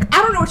find dick.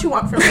 I don't know what you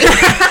want from me. Okay.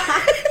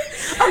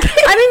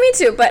 I mean, me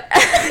too, but...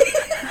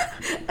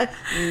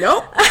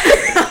 Nope.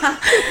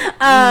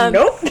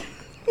 Nope.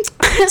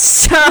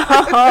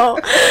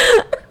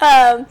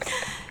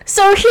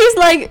 So he's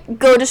like,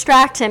 "Go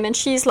distract him," and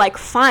she's like,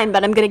 "Fine,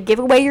 but I'm gonna give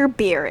away your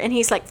beer." And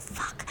he's like,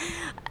 "Fuck."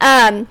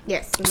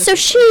 Yes. So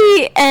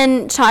she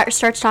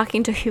starts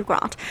talking to Hugh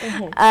Grant,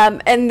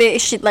 and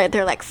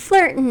they're like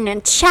flirting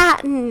and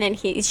chatting, and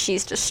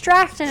she's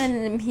distracting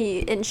him,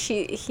 and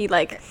he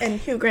like. And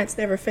Hugh Grant's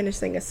never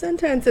finishing a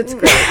sentence. It's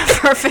great.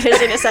 For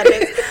finishing a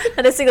sentence,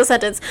 not a single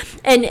sentence,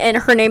 and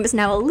her name is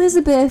now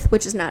Elizabeth,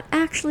 which is not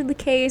actually the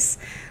case.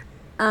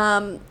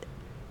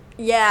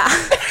 Yeah.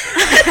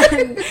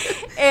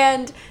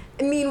 and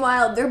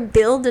meanwhile, they're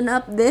building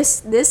up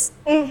this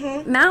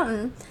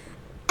mountain.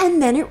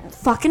 And then it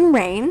fucking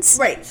rains.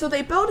 Right, so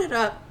they build it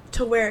up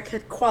to where it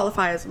could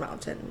qualify as a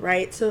mountain,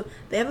 right? So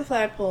they have the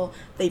flagpole,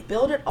 they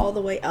build it all the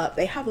way up.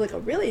 They have like a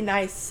really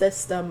nice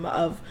system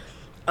of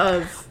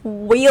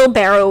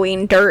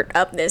wheelbarrowing dirt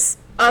up this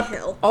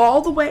hill.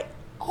 All the way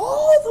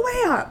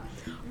up.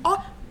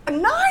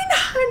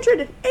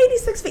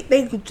 986 feet.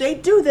 They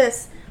do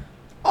this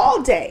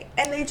all day,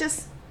 and they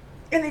just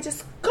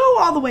go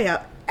all the way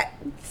up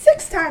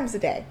 6 times a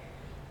day.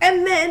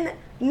 And then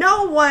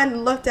no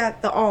one looked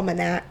at the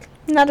almanac.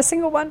 Not a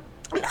single one.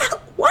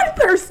 Not one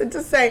person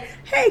to say,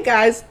 "Hey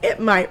guys, it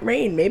might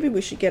rain. Maybe we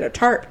should get a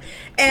tarp."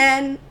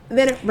 And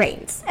then it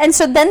rains. And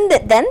so then they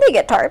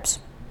get tarps.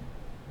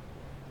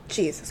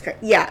 Jesus Christ.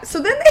 Yeah.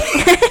 So then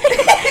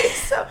they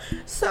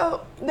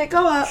so they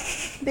go up,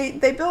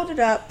 they build it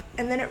up,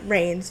 and then it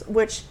rains,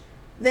 which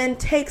then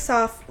takes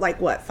off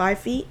like what, 5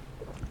 feet?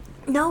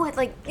 No, I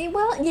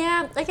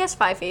guess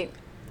 5 feet.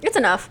 It's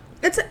enough.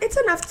 It's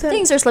enough to...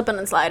 Things are slipping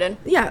and sliding.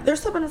 Yeah, they're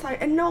slipping and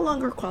sliding, and no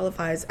longer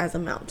qualifies as a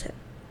mountain.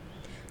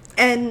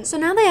 And so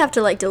now they have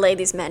to like delay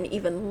these men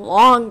even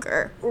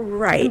longer.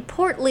 Right. And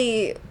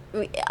portly,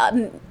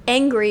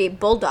 angry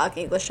bulldog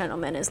English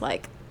gentleman is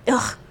like,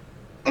 "Ugh,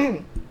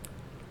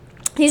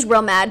 He's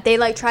real mad. They,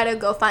 like, try to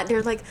go find...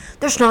 They're like,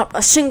 there's not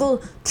a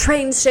single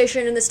train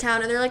station in this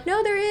town. And they're like,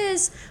 no, there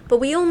is. But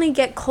we only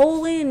get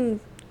coal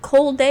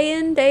day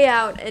in, day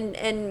out.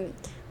 And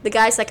the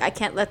guy's like, I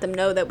can't let them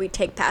know that we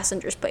take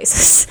passengers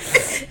places.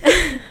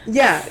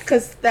 Yeah,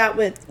 because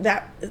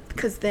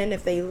because then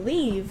if they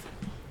leave,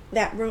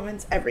 that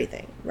ruins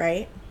everything,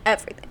 right?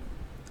 Everything.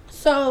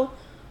 So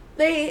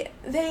they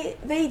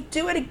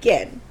do it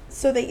again.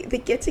 So they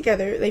get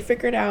together. They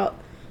figured out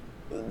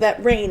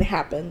that rain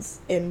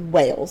happens in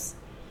Wales.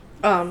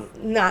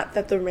 Not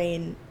that the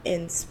rain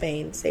in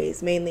Spain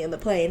stays mainly in the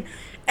plain.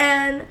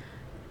 And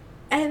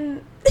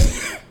and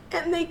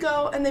they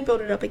go and they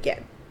build it up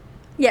again.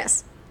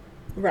 Yes.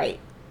 Right.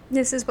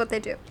 This is what they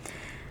do.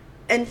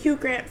 And Hugh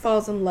Grant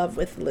falls in love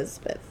with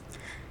Elizabeth.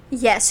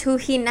 Yes, who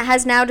he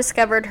has now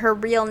discovered her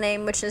real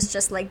name, which is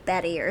just like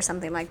Betty or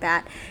something like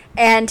that.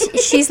 And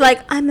she's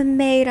like, I'm a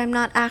maid. I'm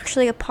not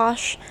actually a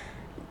posh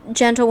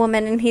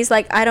gentlewoman. And he's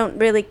like, I don't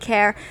really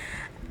care.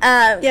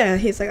 Yeah,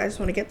 he's like, I just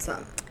want to get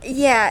some.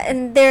 Yeah,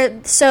 and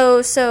they're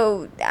so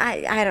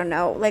I don't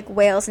know, like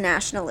Wales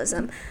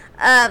nationalism.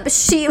 But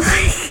she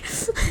like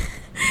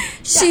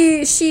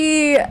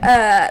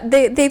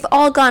they've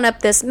all gone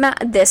up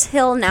this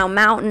hill now,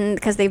 mountain,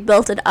 because they've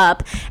built it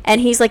up,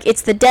 and he's like,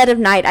 it's the dead of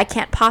night, I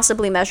can't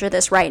possibly measure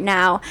this right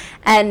now.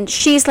 And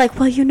she's like,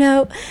 well,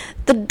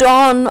 the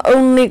dawn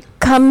only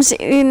comes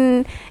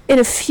in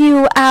a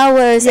few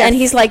hours. Yes. And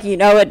he's like,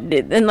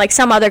 and like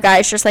some other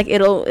guy's just like,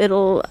 it'll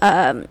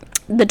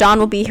the dawn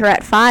will be here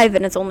at 5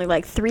 and it's only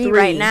like 3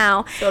 right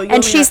now. So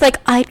and she's like,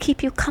 I'd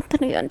keep you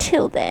company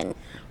until then.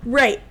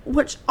 Right,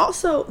 which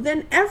also,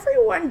 then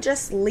everyone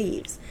just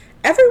leaves.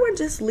 Everyone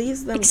just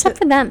leaves them. Except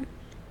for them.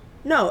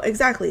 No,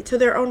 exactly, to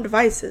their own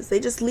devices. They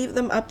just leave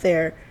them up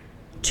there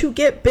to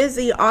get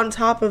busy on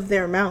top of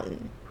their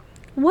mountain.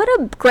 What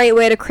a great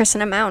way to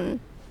christen a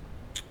mountain.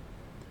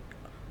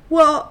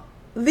 Well,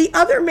 the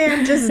other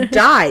man just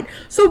died.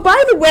 So,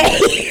 by the way.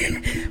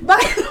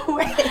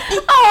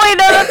 Oh, I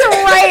know, that's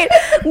right.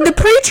 The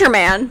preacher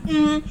man.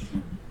 Mm-hmm.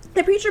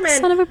 The preacher man.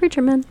 Son of a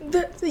preacher man.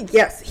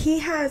 Yes,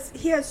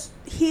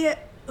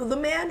 the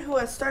man who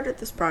has started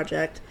this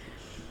project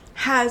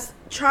has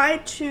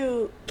tried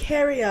to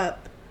carry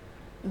up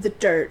the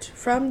dirt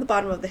from the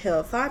bottom of the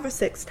hill 5 or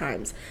 6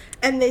 times,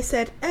 and they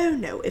said, oh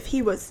no, if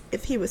he was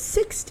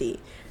 60,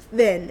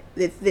 then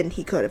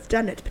he could have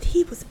done it, but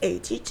he was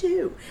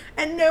 82,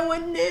 and no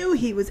one knew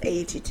he was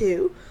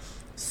 82,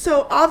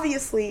 so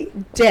obviously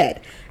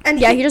dead. And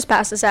yeah, he just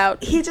passes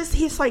out. He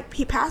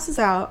passes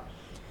out.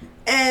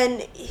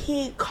 And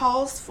he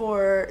calls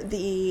for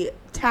the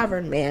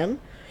tavern man,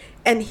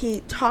 and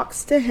he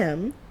talks to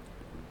him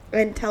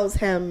and tells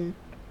him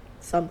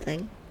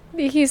something.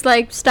 He's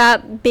like,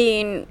 stop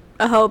being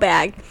a hoe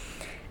bag.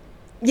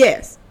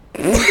 Yes.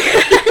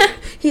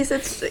 He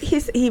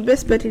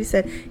whispered, he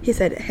said,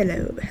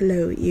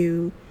 hello,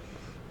 you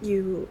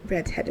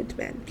red-headed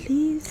man,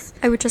 please.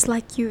 I would just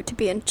like you to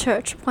be in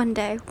church one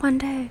day.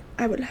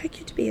 I would like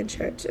you to be in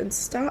church and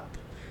stop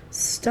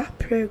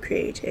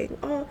procreating,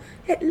 or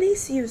at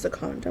least use a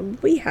condom.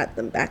 We had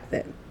them back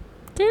then.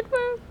 Did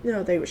we?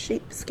 No, they were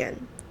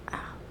sheepskin.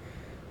 Oh.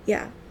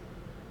 Yeah.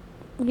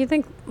 You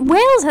think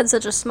Wales had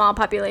such a small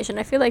population?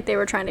 I feel like they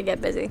were trying to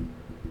get busy.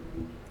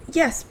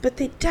 Yes, but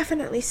they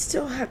definitely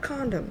still had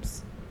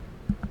condoms.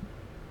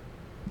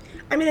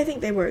 I mean, I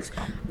think they worked.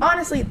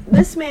 Honestly,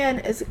 this man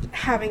is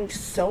having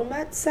so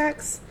much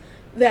sex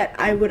that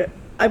I would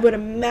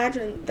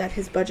imagine that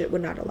his budget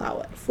would not allow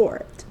it for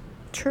it.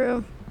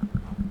 True.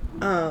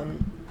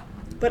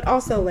 But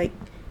also, like,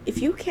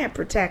 if you can't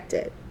protect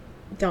it,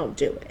 don't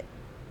do it.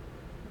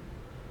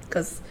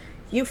 Because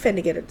you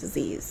finna get a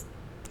disease.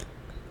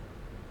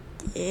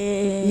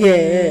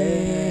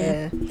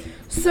 Yeah.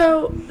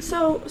 So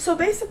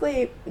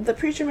basically, the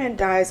preacher man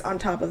dies on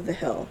top of the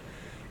hill.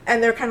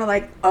 And they're kind of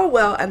like, oh,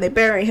 well, and they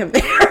bury him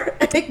there.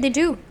 They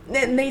do.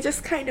 And they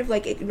just kind of,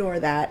 like, ignore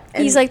that.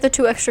 And he's like the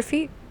 2 extra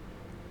feet.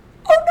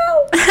 Oh,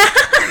 no.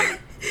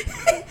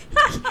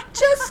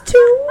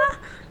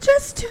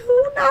 Just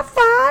two, not 5.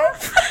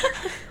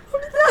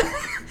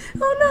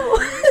 Oh no.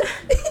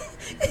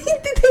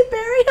 Did they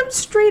bury him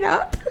straight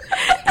up?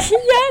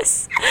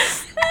 Yes.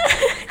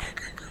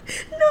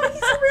 No,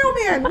 he's a real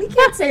man. We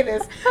can't say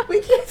this.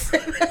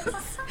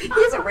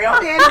 He's a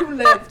real man who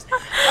lived.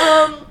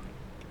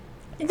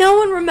 No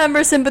one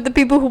remembers him but the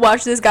people who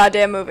watch this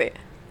goddamn movie.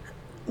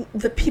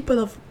 The people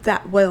of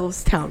that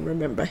Wales town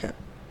remember him.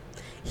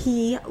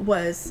 He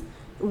was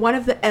one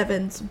of the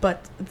Evans,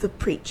 but the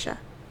preacher.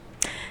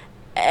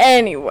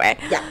 Anyway,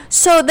 yeah.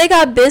 So they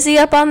got busy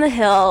up on the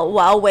hill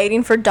while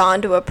waiting for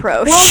dawn to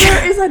approach. Well,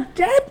 there is a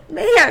dead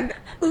man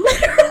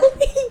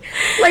literally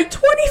like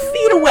 20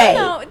 feet away.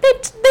 No,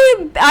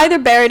 they either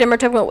buried him or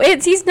took him away.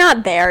 He's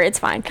not there. It's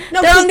fine.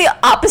 No, they're on the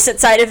opposite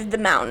side of the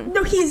mountain.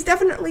 No, he's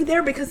definitely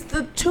there because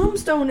the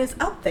tombstone is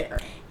up there.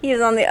 He's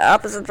on the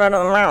opposite side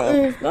of the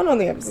mountain. Not on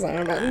the opposite side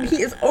of the mountain.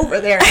 He is over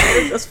there.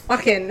 They're just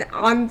fucking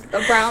around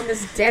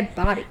this dead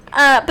body.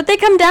 But they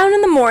come down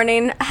in the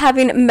morning,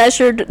 having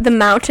measured the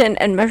mountain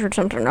and measured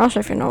something else,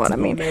 if you know what I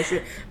mean.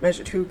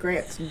 Measured Hugh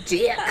Grant's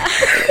dick.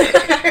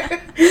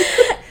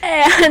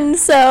 And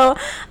so,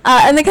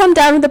 and they come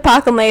down with the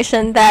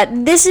proclamation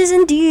that this is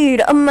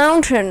indeed a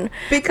mountain.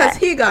 Because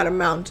he got a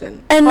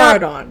mountain. And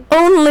hard not on.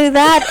 only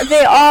that,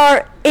 they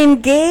are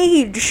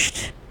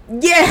engaged.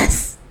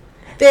 Yes!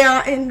 They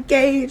are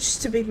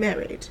engaged to be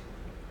married.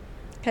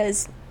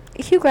 Because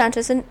Hugh Grant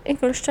is an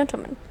English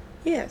gentleman.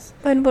 Yes.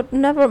 And would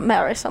never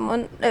marry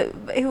someone.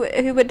 He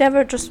would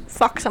never just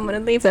fuck someone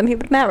and leave them. He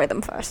would marry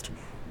them first.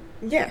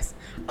 Yes.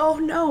 Oh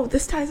no,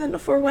 this ties into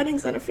 4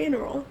 weddings and a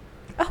funeral.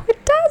 Oh,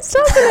 it does,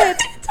 doesn't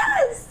it? It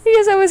does. He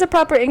is always a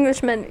proper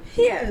Englishman.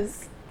 He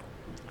is.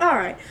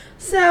 Alright.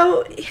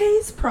 So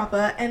he's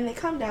proper and they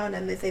come down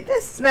and they say,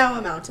 this is now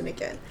a mountain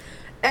again.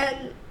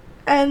 And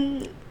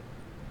then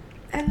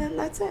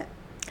that's it.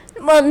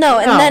 Well, no,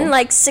 and then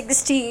like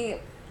 60.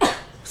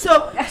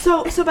 So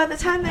by the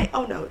time they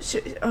oh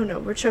no,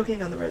 we're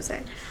choking on the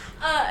rosé.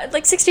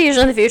 Like 60 years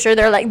in the future,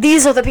 they're like,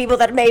 these are the people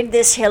that made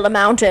this hill a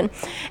mountain,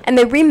 and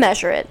they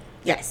remeasure it.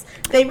 Yes,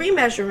 they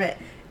remeasure it,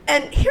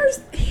 and here's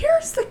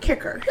the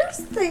kicker. Here's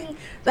the thing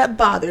that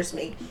bothers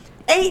me.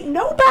 Ain't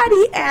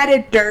nobody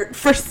added dirt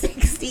for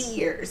 60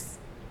 years.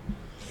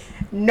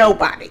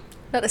 Nobody.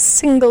 Not a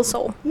single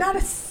soul. Not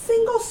a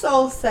single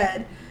soul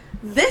said,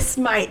 this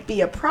might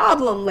be a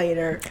problem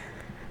later.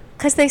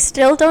 Because they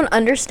still don't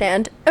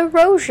understand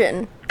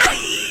erosion.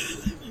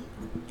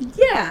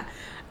 Yeah.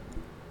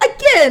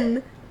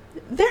 Again,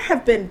 there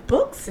have been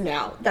books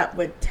now that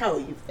would tell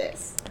you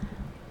this.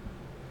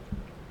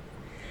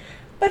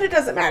 But it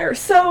doesn't matter.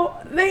 So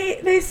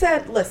they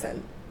said,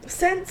 listen,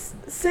 since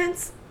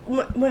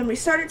when we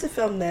started to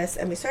film this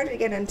and we started to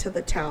get into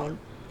the town,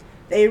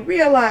 they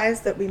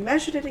realized that we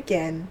measured it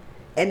again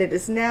and it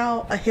is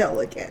now a hill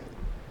again.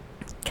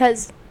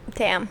 Because,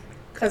 damn.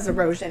 Because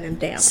erosion and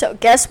dam. So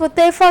guess what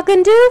they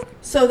fucking do?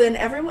 So then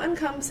everyone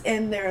comes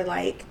in their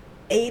like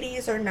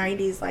 80s or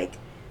 90s like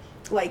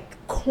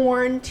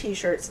Korn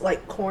t-shirts,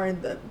 like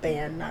Korn the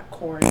band, not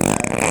Korn.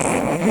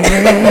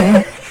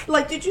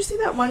 Like, did you see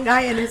that one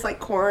guy in his like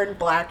Korn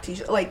black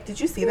t-shirt? Like, did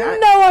you see that?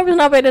 No, I was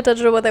not paying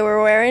attention to what they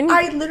were wearing.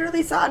 I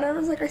literally saw it and I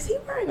was like, is he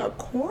wearing a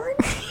Korn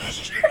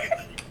t-shirt?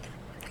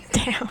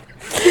 Damn.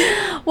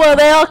 Well,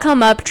 they all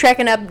come up,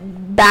 trekking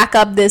back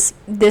up this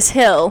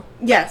hill.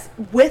 Yes,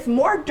 with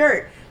more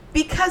dirt.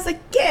 Because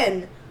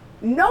again,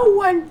 no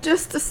one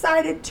just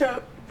decided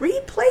to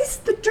replace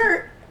the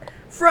dirt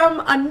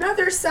from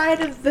another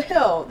side of the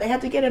hill. They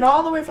had to get it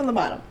all the way from the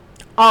bottom.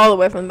 All the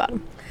way from the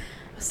bottom.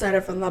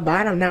 Started from the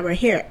bottom, now we're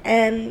here.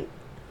 And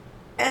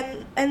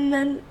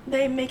then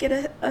they make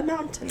it a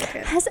mountain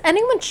again. Has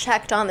anyone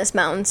checked on this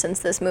mountain since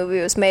this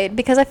movie was made?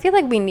 Because I feel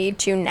like we need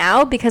to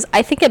now, because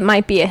I think it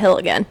might be a hill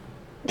again.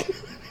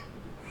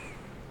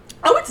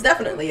 Oh, it's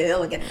definitely a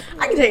hill again.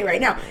 I can tell you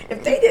right now,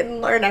 if they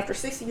didn't learn after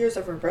 60 years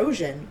of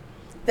erosion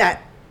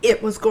that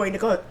it was going to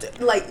go,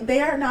 like,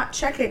 they are not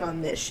checking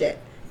on this shit,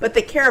 but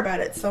they care about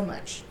it so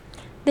much.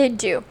 They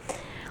do.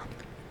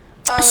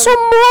 So,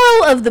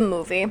 moral of the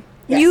movie,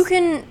 yes.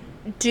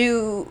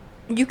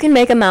 You can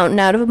make a mountain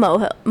out of a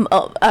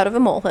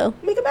molehill.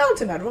 Make a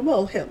mountain out of a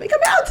molehill. Make a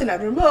mountain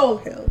out of a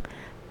molehill.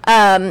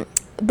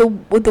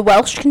 The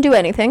Welsh can do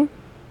anything.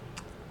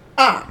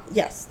 Ah,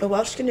 yes, the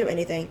Welsh can do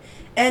anything.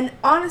 And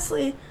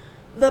honestly,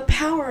 the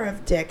power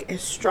of dick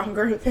is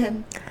stronger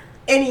than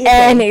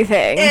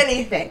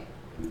anything.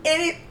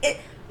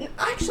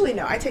 Actually,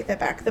 no, I take that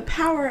back. The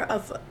power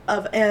of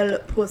el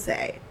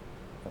pouce.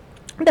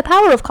 The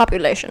power of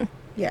copulation.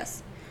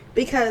 Yes,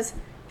 because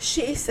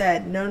she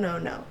said,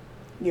 no.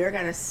 You're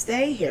going to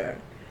stay here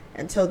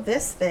until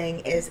this thing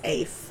is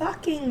a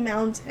fucking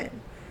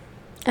mountain.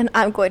 And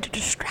I'm going to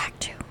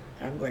distract you.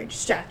 I'm going to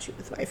distract you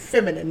with my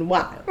feminine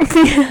wiles.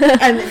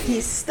 And then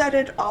he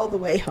stuttered all the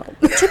way home.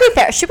 To be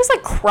fair, she was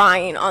like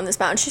crying on this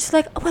mountain. She's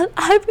like, well,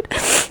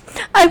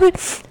 I would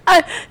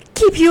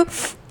keep you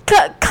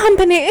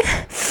company.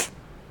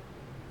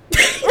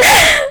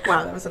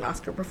 Wow, that was an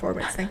Oscar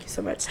performance. Thank you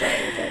so much,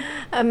 Starry. Again.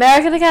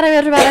 American Academy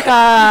of Dramatic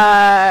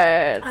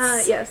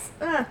Arts. Yes.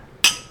 That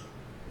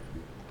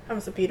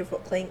was a beautiful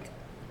clink.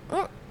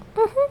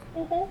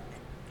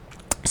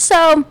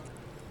 So,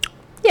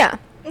 yeah.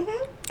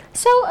 Mm-hmm.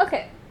 So,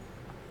 okay.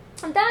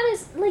 That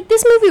is, like,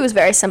 this movie was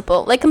very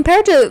simple. Like,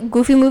 compared to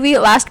Goofy Movie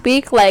last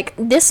week, like,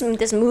 this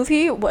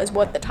movie was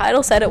what the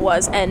title said it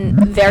was, and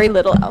very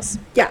little else.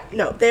 Yeah,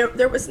 no,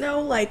 there was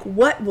no, like,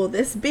 what will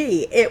this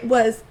be? It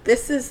was,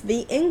 this is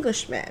the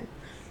Englishman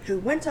who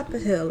went up a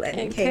hill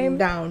and came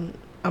down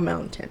a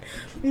mountain.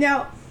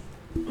 Now,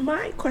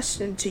 my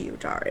question to you,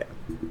 Daria.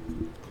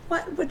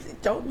 What would...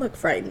 Don't look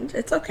frightened.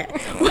 It's okay.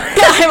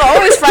 I'm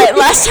always frightened.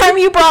 Last time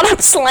you brought up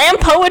slam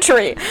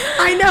poetry.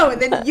 I know, and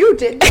then you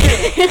did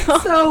too.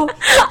 So...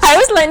 I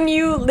was letting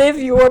you live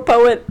your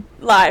poet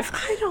life.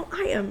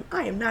 I am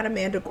not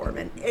Amanda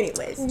Gorman.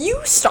 Anyways.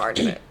 You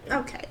started it.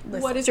 Okay,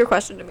 listen. What is your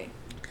question to me?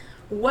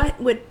 What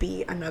would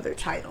be another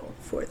title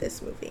for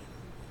this movie?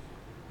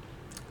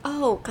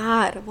 Oh,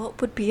 God.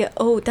 What would be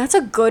that's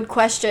a good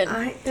question.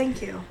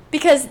 Thank you.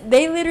 Because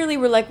they literally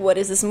were like, what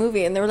is this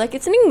movie? And they were like,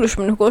 it's an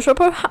Englishman who goes up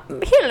a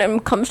hill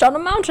and comes down a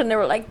mountain. They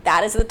were like,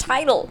 that is the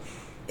title.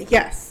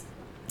 Yes.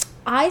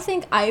 I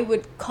think I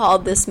would call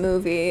this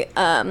movie,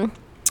 The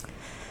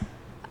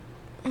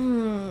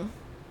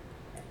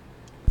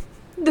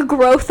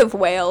Growth of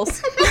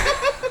Wales.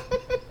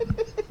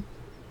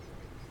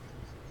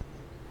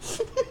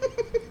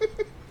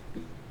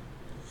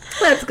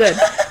 That's good.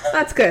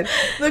 That's good.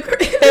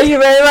 Thank you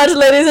very much,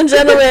 ladies and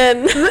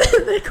gentlemen.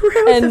 The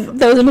growth And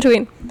those in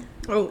between.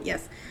 Oh,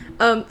 yes.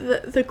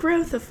 The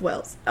growth of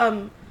Wales.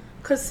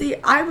 Because, see,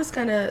 I was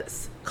going to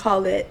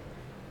call it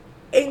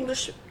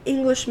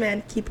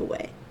Englishman Keep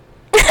Away.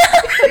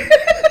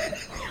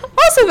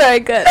 Also very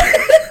good.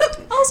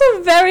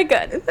 Also very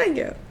good. Thank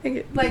you. Thank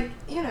you. Like,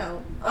 you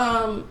know,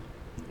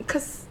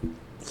 because,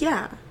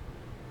 yeah.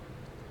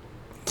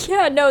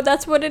 Yeah, no,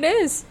 that's what it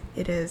is.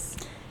 It is.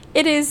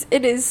 It is.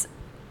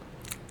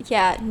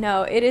 Yeah,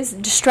 no, it is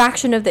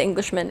distraction of the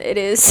Englishman. It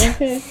is.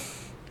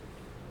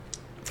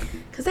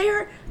 Because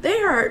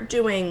they are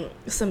doing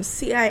some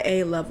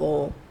CIA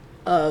level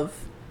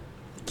of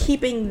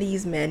keeping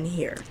these men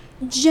here.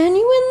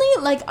 Genuinely,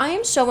 like, I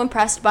am so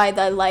impressed by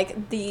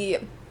the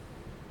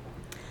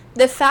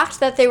fact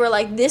that they were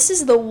like, this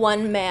is the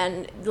one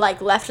man, like,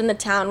 left in the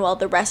town while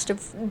the rest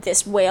of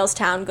this Wales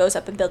town goes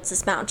up and builds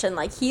this mountain.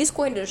 Like, he's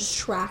going to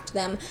distract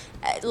them,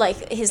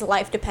 like, his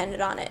life depended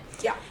on it.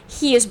 Yeah.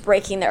 He is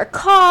breaking their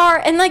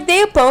car, and, like,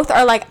 they both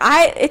are like,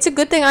 it's a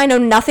good thing I know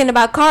nothing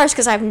about cars,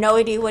 because I have no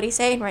idea what he's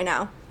saying right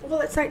now.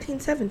 Well, it's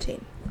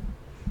 1917.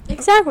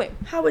 Exactly.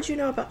 How would you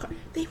know about cars?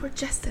 They were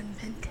just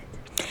invented.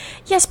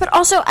 Yes, but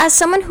also, as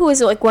someone who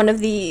is, like, one of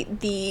the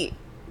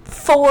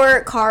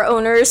 4 car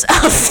owners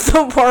of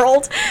the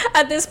world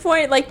at this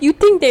point, like, you'd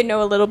think they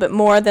know a little bit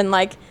more than,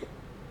 like,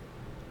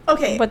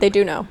 okay, what they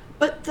do know.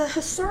 But the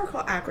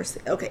historical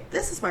accuracy, okay,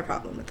 this is my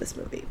problem with this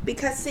movie.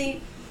 Because, see,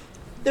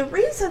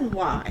 this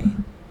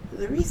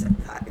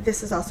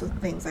is also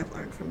things I've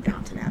learned from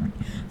Downton Abbey.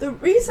 The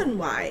reason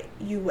why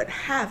you would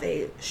have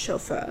a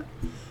chauffeur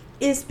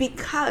is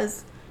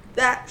because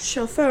that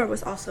chauffeur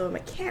was also a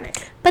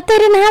mechanic. But they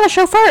didn't have a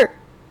chauffeur.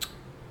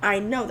 I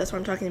know, that's what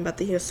I'm talking about,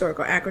 the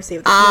historical accuracy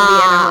of the movie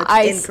and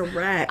how it's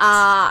incorrect.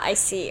 I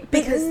see.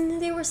 Because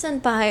they were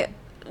sent by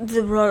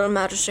the Royal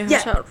Majesty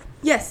herself.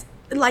 Yes,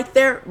 like,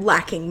 they're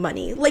lacking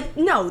money. Like,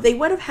 no, they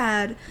would have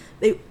had,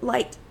 the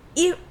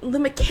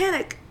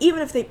mechanic,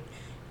 even if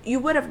you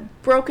would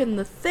have broken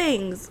the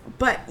things,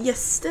 but you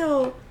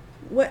still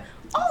would.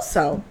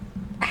 Also,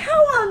 how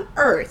on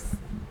earth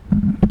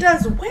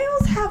does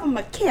Wales have a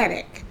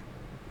mechanic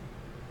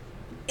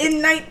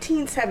in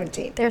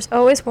 1917? There's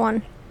always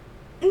one.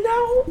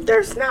 No,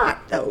 there's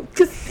not, though,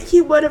 because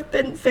he would have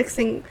been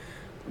fixing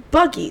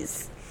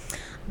buggies.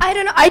 I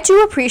don't know. I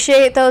do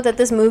appreciate, though, that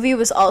this movie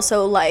was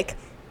also, like,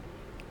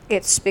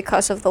 it's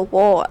because of the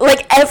war.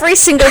 Like, every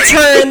single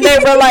turn, they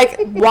were like,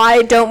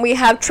 why don't we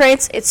have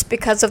trains? It's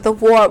because of the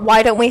war.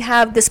 Why don't we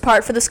have this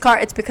part for this car?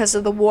 It's because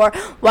of the war.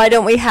 Why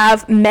don't we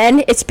have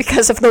men? It's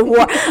because of the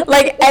war.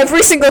 Like,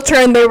 every single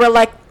turn, they were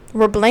like,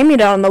 we're blaming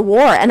it on the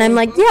war. And I'm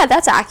like, yeah,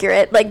 that's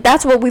accurate. Like,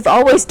 that's what we've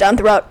always done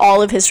throughout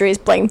all of history, is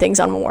blame things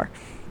on war.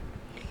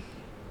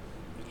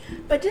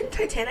 But didn't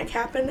Titanic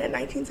happen in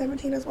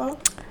 1917 as well?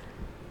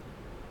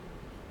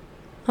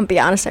 I'll be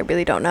honest, I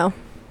really don't know.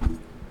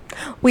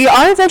 We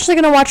are eventually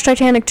going to watch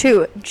Titanic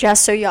 2,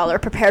 just so y'all are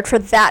prepared for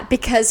that,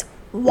 because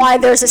why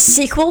there's a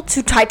sequel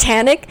to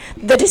Titanic,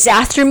 the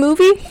disaster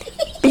movie,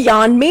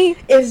 beyond me.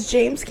 Is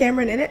James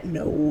Cameron in it?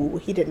 No,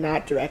 he did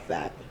not direct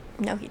that.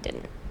 No, he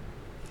didn't.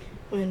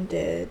 When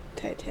did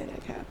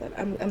Titanic happen?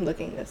 I'm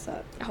looking this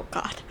up. Oh,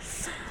 God.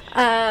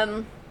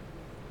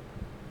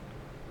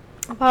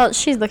 While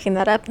she's looking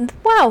that up,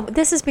 wow,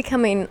 this is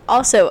becoming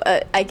also,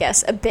 I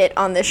guess, a bit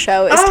on this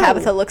show, is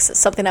Tabitha looks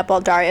something up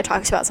while Daria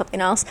talks about something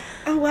else.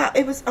 Oh, wow,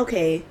 it was,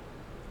 okay,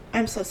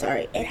 I'm so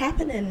sorry. It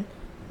happened in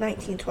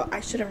 1912. I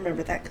should have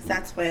remembered that,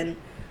 because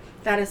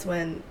that is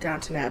when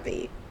Downton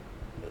Abbey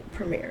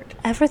premiered.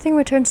 Everything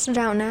returns to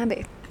Downton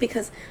Abbey.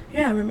 Because,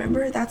 yeah,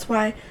 remember, that's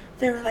why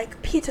they were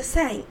like, Peter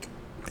sank.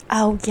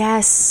 Oh,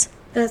 yes.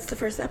 That's the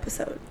first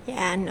episode.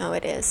 Yeah, no,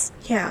 it is.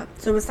 Yeah,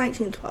 so it was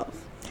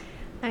 1912.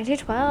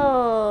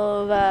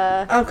 1912.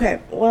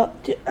 Okay, well,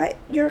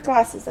 your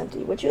glass is empty.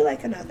 Would you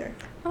like another?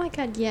 Oh my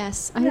God,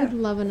 yes. I would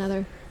love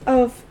another.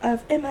 Of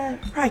Emma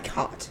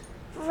Reichhardt.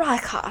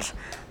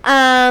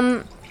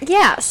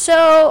 Yeah,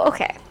 so,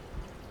 okay.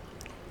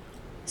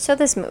 So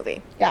this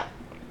movie. Yeah.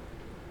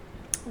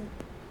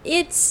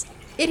 It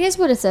is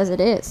what it says it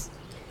is.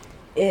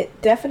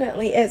 It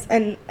definitely is.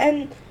 And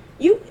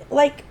you,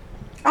 like,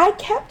 I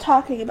kept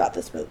talking about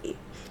this movie.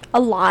 A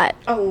lot.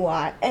 A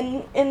lot.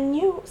 And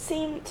you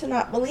seem to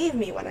not believe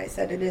me when I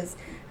said it is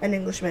an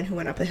Englishman who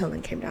went up a hill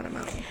and came down a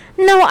mountain.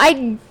 No,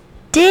 I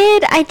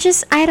did. I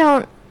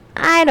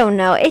don't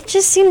know. It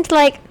just seemed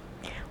like,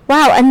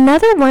 wow,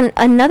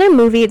 another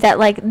movie that,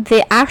 like,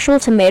 the actual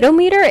tomato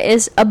meter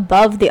is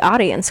above the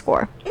audience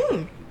score.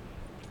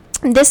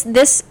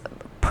 This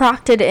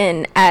procked it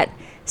in at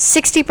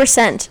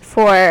 60%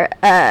 for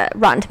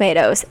Rotten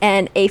Tomatoes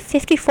and a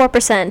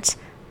 54%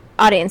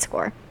 audience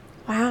score.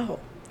 Wow.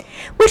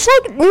 Which,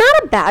 like,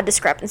 not a bad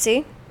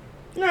discrepancy.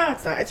 No,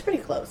 it's not. It's pretty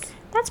close.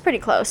 That's pretty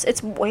close.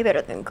 It's way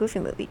better than Goofy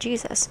Movie.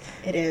 Jesus.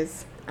 It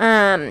is.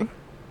 Um,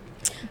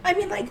 I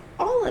mean, like,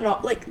 all in all,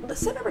 like, the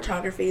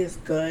cinematography is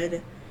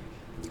good.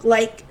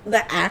 Like,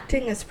 the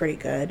acting is pretty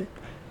good.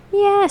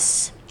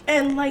 yes.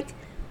 And, like,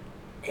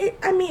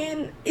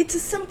 it's a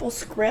simple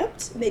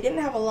script. They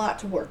didn't have a lot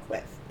to work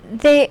with.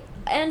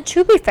 And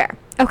to be fair,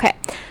 okay,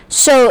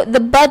 so the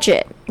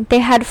budget, they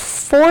had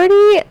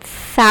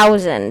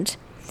 40,000.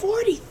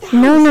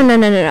 40,000?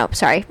 No,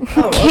 sorry.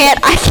 Oh, okay.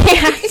 I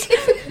can't.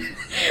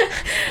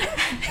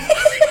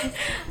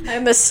 I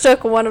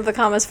mistook one of the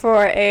commas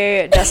for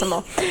a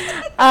decimal.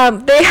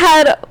 They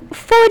had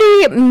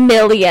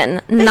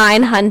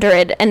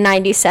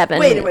 40,997,000.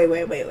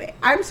 Wait.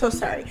 I'm so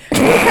sorry.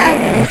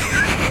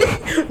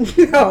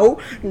 No.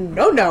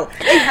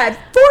 They had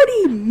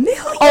 40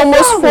 million.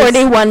 Almost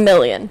 41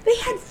 million. They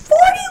had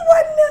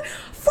 41 million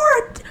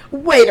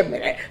wait a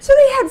minute. So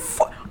they had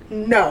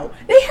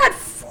they had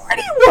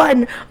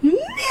 $41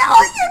 million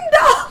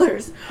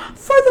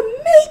for the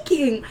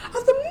making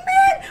of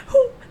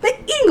the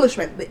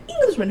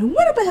Englishman who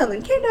went up a hill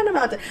and came down a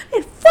mountain.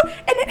 And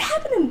it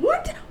happened in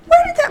what?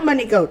 Where did that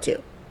money go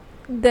to?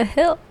 The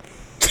hill.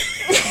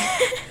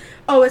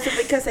 Oh, is it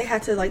because they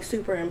had to, like,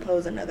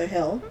 superimpose another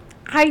hill?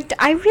 I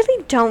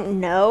really don't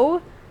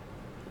know.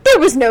 There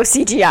was no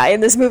CGI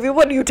in this movie.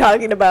 What are you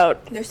talking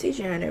about? There's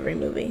CGI in every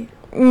movie.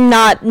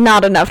 Not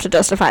enough to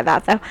justify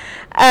that, though.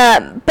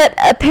 But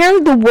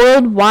apparently the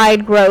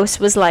worldwide gross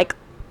was, like,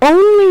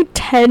 only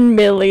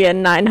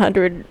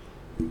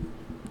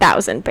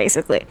 10,900,000,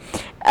 basically.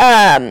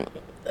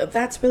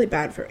 That's really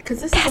bad for it.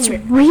 That's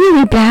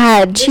really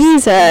bad.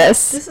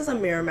 Jesus. This is a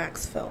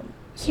Miramax film.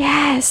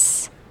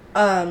 Yes.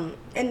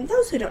 And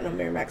those who don't know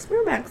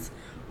Miramax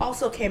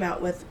also came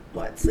out with,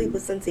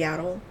 Sleepless in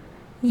Seattle?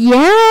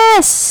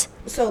 Yes.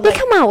 So, They like,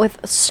 come out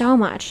with so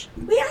much.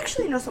 we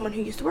actually know someone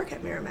who used to work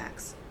at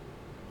Miramax.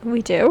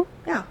 We do?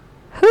 Yeah.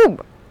 Who?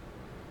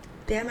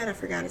 Damn it, I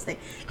forgot his name.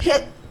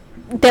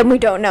 Then we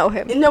don't know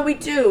him. No, we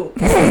do.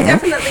 We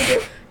definitely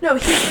do. No,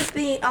 he was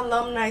the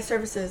alumni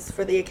services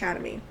for the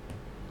Academy.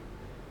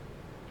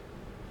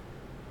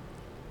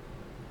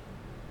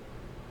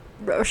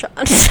 Roshan.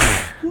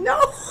 No.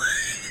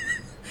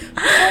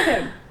 I know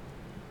him.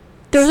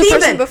 There was a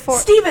person before.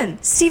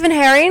 Stephen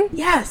Herring?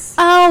 Yes.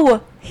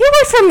 Oh, he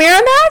worked for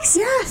Miramax?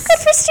 Yes. Good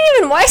for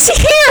Stephen. Why is he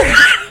here?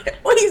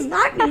 Well, he's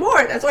not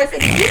anymore. That's why I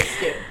think he used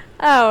to.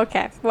 Oh,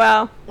 okay.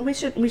 Well, We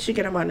should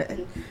get him on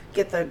and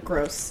get the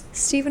gross.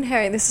 Stephen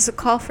Herring, this is a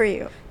call for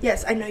you.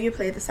 Yes, I know you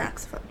play the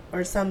saxophone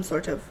or some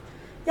sort of.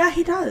 Yeah,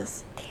 he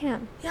does.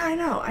 Damn. Yeah, I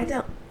know. I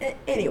don't.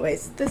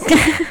 Anyways, this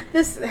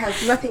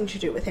has nothing to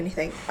do with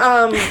anything.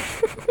 I've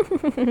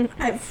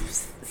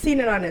seen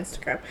it on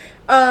Instagram.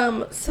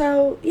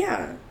 So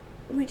yeah,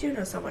 we do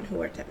know someone who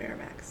worked at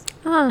Miramax.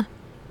 Ah.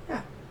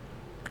 Yeah.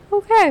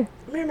 Okay.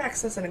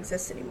 Miramax doesn't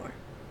exist anymore.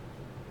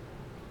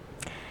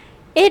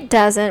 It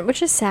doesn't,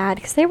 which is sad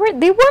because they were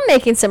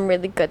making some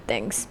really good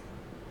things.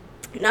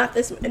 Not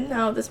this.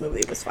 No, this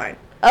movie was fine.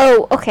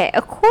 Oh, okay.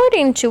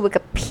 According to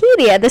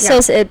Wikipedia, this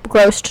says it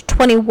grossed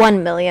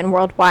 21 million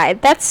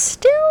worldwide. That's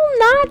still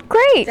not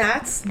great.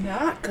 That's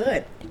not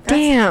good.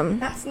 Damn.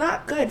 That's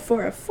not good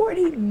for a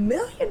 $40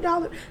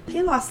 million.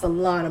 They lost a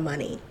lot of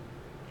money.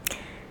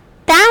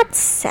 That's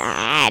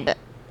sad.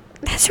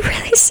 That's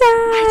really sad.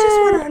 I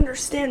just want to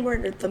understand, where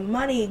did the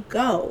money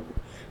go?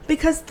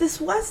 Because this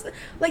wasn't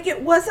like,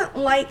 it wasn't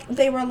like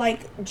they were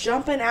like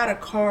jumping out of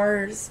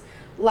cars,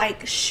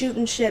 like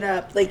shooting shit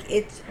up. Like,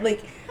 it's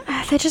like,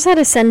 They just had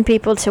to send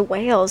people to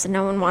Wales and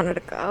no one wanted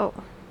to go.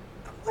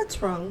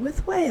 what's wrong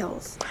with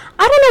Wales?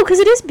 I don't know, because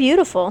it is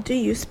beautiful. Do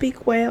you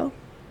speak whale?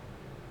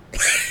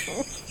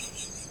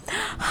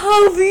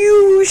 Have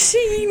you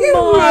seen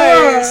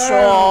my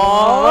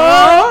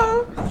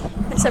song?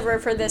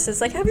 Except for this,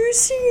 it's like, have you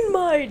seen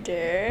my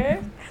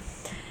dick?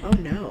 Oh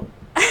no.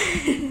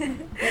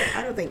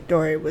 I don't think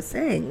Dory was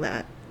saying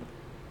that.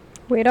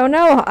 We don't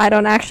know. I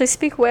don't actually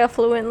speak whale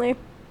fluently.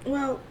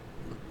 Well,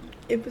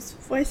 it was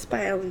voiced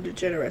by Ellen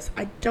DeGeneres.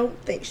 I don't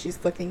think she's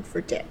looking for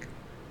dick.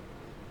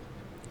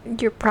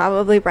 You're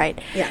probably right.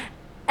 Yeah.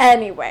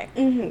 Anyway.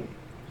 Mm-hmm.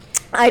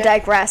 I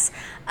digress.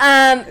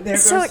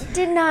 So goes- it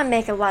did not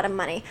make a lot of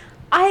money.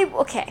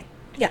 Okay.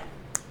 Yeah.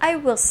 I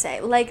will say,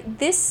 like,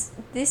 this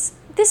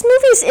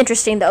movie is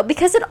interesting though,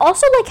 because it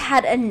also, like,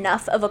 had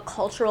enough of a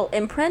cultural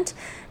imprint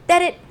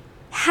that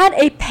had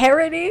a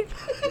parody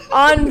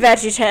on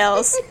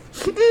VeggieTales.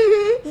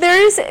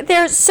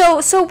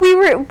 So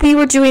we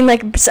were doing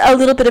like a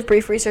little bit of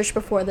brief research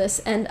before this,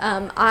 and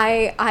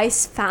I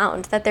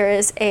found that there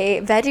is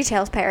a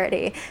VeggieTales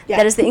parody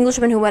that is the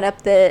Englishman who went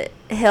up the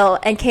hill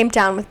and came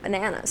down with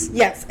bananas.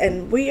 Yes,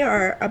 and we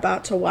are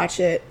about to watch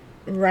it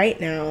right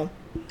now.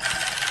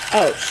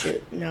 Oh,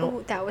 shoot, no.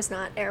 Ooh, that was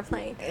not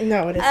Airplane.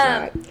 No, it is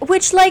not.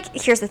 Which, like,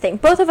 here's the thing.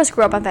 Both of us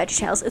grew up on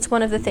VeggieTales. It's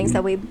one of the things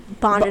that we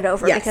bonded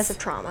over because of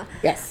trauma.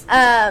 Yes.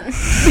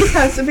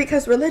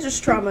 Because religious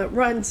trauma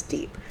runs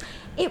deep.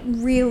 It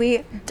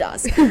really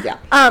does. Yeah.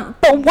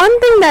 But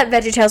one thing that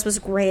VeggieTales was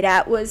great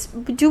at was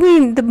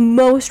doing the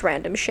most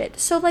random shit.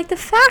 So, like, the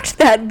fact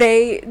that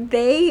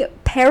they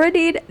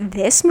parodied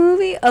this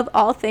movie, of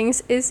all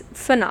things, is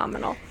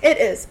phenomenal. It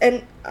is.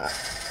 And...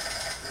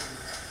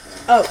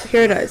 oh,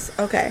 here it is.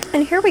 Okay.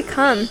 And here we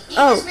come.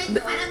 Oh. Went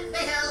up the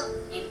hill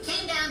and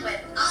came down with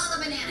all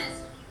the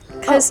bananas.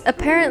 Because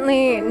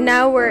apparently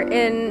now we're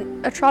in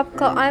a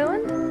tropical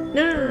island?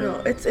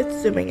 No. It's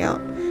zooming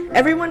out.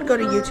 Everyone go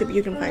to YouTube.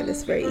 You can find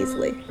this very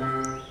easily.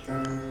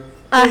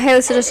 Hey,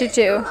 listen to you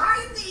too.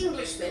 I am the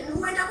Englishman who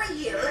went up a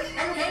hill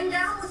and came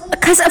down with all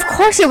Because of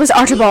course it was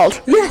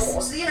Archibald. Yes. Of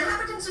course, the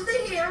inhabitants of the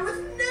hill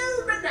with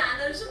no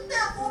bananas and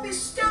therefore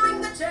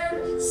bestowing the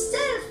term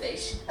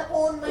selfish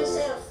upon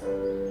myself.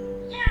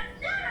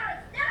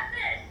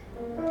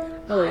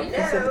 Oh, I these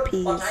are the know,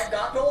 peas. but I've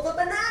got all the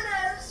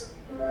bananas.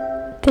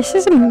 This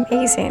is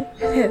amazing.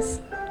 It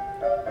is.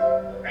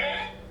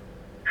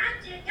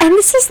 And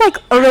this is like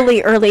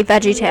early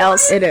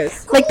VeggieTales. It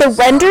is. Like the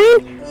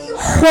rendering,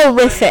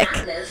 horrific.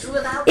 Bananas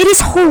without... It is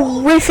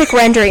horrific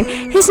rendering.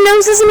 His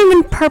nose isn't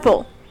even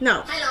purple.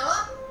 No.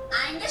 Hello,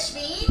 I'm the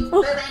Swede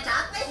who went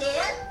up the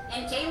hill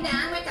and came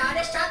down with all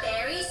the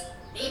strawberries,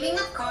 leaving,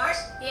 of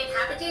course, the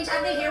inhabitants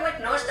of the hill with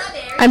no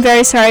strawberries. I'm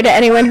very sorry to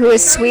anyone who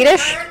is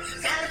Swedish.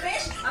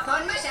 Selfish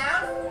upon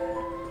myself.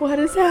 What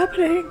is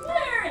happening?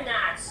 They're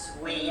not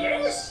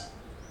Swedish.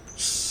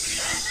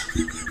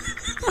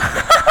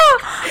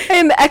 I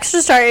am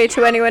extra sorry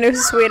to anyone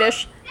who's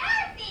Swedish.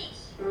 Selfish.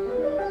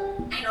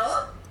 I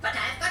know, but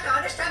I've got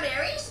all the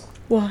strawberries.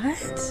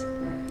 What?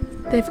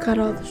 They've got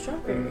all the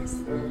strawberries.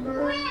 Well,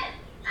 are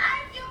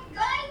you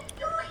going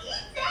to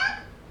eat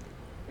them?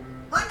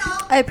 Oh no.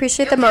 I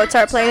appreciate the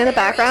Mozart playing in the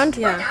background.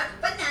 Yeah. Without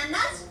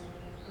bananas?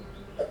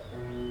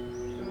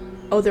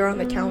 Oh, they're on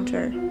the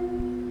counter.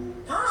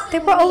 They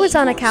were always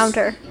on a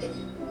counter.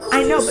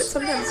 I know, but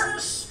sometimes... Smell a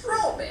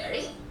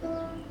strawberry?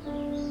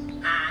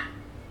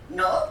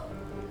 No?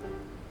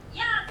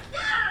 Yeah,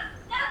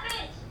 stop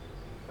it!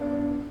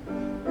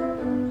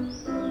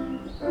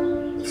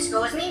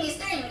 Excuse me,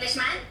 Mr.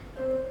 Englishman.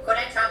 Could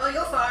I trouble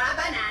you for a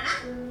banana?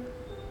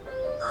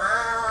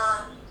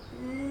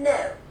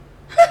 No.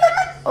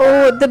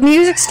 Oh, the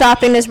music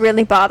stopping is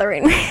really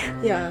bothering me.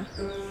 Yeah.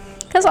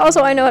 Because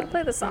also I know how to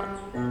play the song.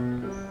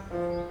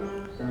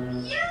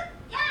 You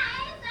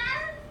guys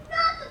are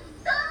not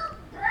so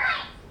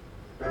bright.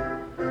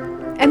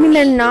 I mean,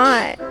 they're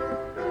not.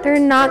 They're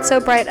not so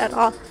bright at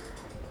all.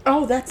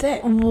 Oh, that's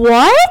it.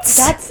 What?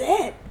 That's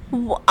it.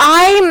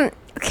 I'm...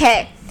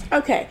 Okay.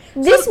 Okay.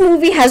 This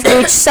movie has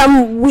reached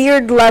some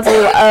weird level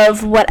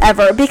of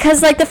whatever.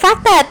 Because, like, the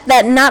fact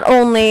that not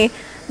only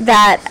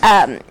that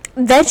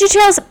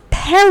VeggieTales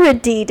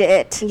parodied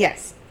it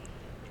Yes.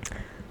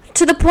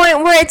 to the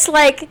point where it's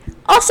like...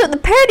 Also, the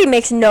parody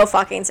makes no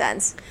fucking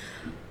sense.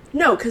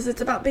 No, because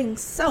it's about being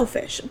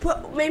selfish.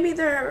 But maybe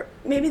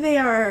they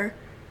are...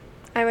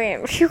 I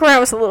mean, Hugh Grant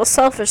was a little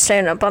selfish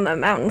standing up on the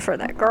mountain for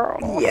that girl.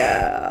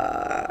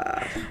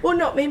 Yeah. Well,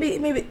 no, maybe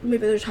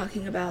they're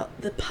talking about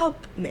the pub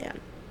man.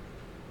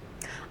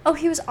 Oh,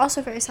 he was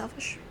also very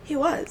selfish. He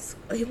was.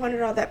 He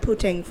wanted all that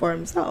poutine for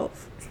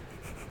himself.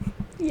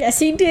 Yes,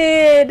 he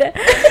did.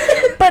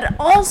 But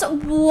also,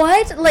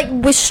 what? Like,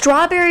 with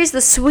strawberries,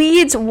 the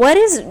Swedes, what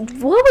was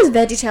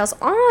VeggieTales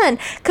on?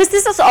 Because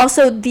this is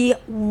also the,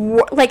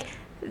 like,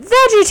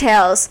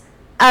 VeggieTales,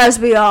 as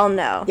we all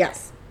know.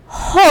 Yes.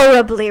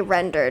 Horribly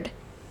rendered.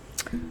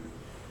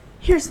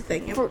 Here's the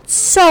thing. For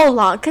so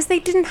long, because they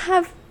didn't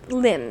have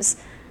limbs.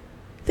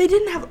 They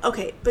didn't have...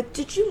 Okay, but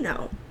did you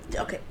know...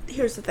 Okay,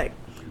 here's the thing.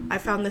 I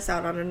found this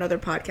out on another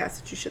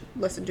podcast that you should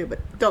listen to, but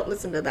don't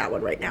listen to that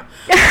one right now.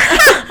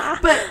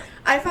 But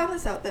I found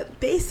this out that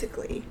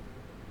basically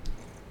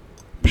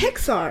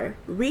Pixar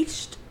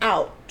reached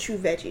out to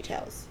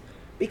VeggieTales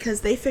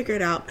because they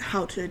figured out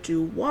how to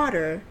do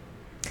water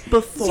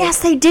before...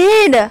 Yes, they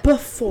did.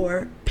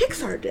 Before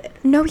Pixar did.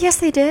 No, yes,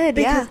 they did.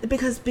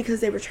 Because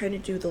they were trying to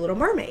do The Little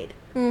Mermaid.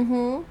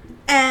 Mm-hmm.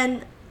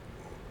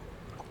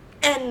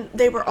 And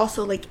they were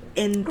also, like,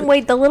 in...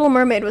 Wait, The Little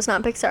Mermaid was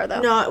not Pixar,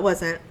 though. No, it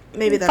wasn't.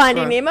 Maybe that's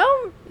Finding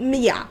wrong. Nemo?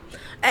 Yeah.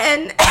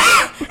 And...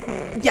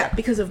 yeah,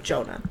 because of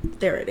Jonah.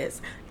 There it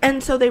is.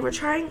 And so they were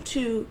trying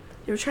to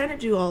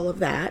do all of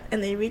that,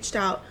 and they reached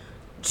out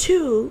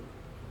to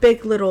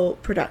Big Little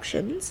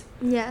Productions.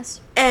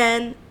 Yes.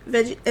 And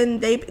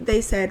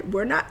they said,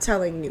 we're not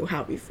telling you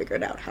how we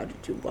figured out how to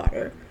do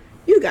water.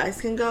 You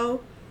guys can go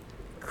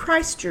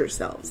Christ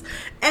yourselves.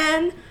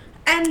 And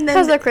And then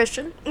Because they're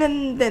Christian.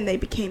 And then they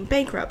became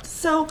bankrupt.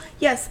 So,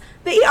 yes,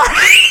 they are.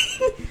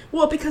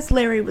 Well, because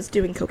Larry was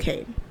doing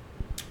cocaine.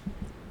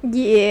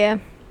 Yeah.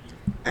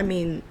 I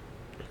mean,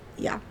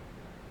 yeah.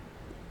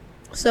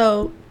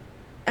 So,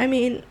 I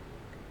mean,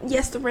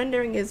 yes, the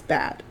rendering is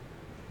bad.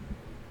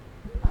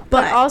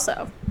 But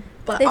also,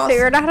 they also,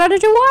 figured out how to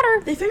do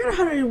water. They figured out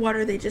how to do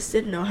water, they just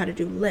didn't know how to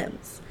do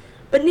limbs.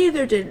 But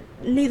neither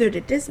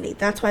did Disney.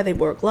 That's why they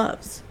wore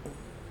gloves.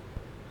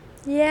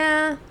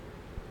 Yeah.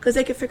 Because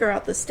they could figure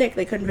out the stick,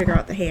 they couldn't figure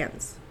out the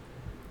hands.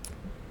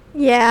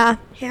 Yeah.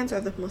 Hands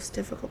are the most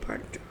difficult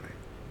part of drawing.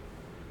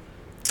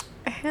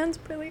 Hands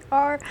really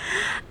are.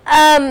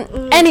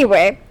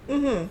 Anyway.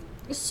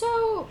 Mm-hmm.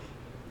 So,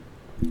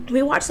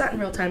 We watched that in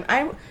real time.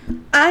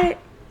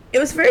 It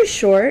was very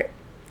short.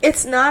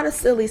 It's not a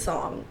silly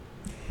song.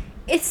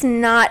 it's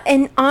not.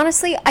 And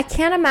honestly, I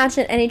can't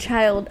imagine any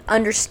child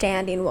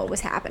understanding what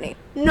was happening.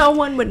 No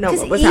one would know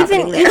what was even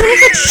happening there.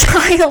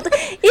 even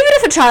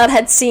if a child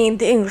had seen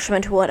the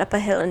Englishman who went up a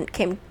hill and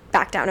came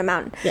back down a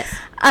mountain, Yes.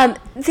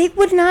 they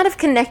would not have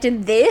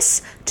connected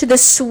this to the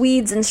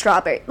Swedes and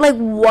strawberry. Like,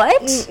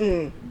 what?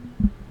 Mm-mm.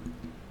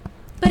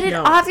 But it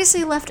No.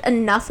 obviously left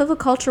enough of a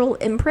cultural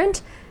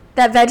imprint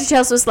that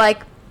VeggieTales was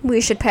like,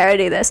 we should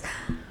parody this.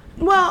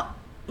 Well,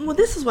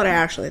 this is what I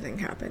actually think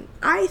happened.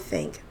 I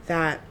think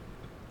that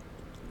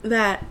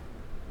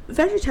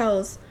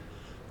VeggieTales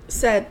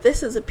said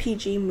this is a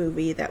PG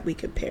movie that we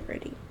could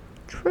parody.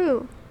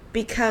 True.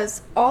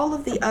 Because all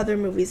of the other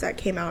movies that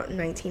came out in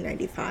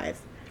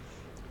 1995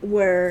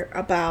 were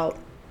about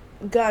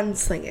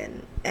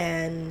gunslinging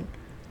and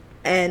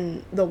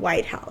the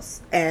White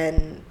House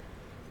and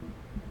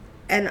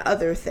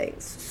other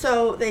things.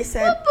 So they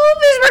said, What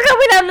movies were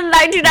coming out in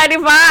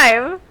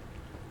 1995?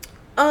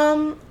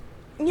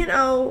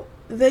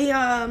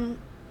 the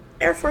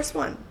Air Force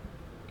One.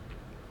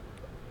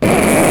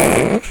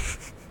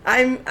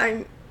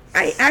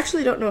 I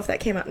actually don't know if that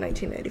came out in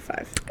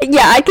 1995.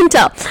 Yeah, I can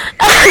tell.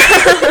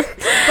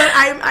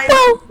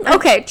 But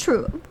okay,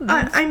 true.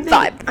 I'm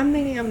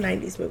thinking of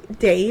 90s movie.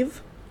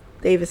 Dave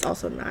is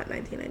also not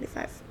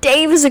 1995.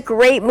 Dave is a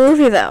great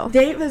movie, though.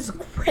 Dave is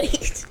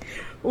great.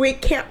 We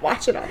can't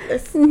watch it on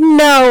this.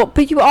 No,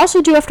 but you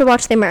also do have to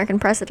watch The American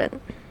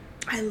President.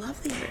 I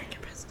love The American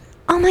President.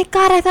 Oh my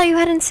god, I thought you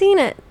hadn't seen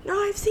it. No,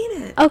 I've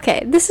seen it.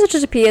 Okay, this is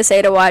just a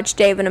PSA to watch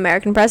Dave and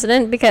American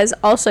President, because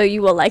also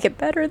you will like it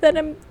better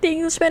than The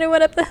Englishman who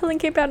went up the hill and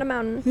came down a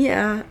mountain.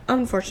 Yeah,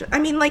 unfortunate. I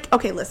mean, like,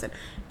 okay, listen.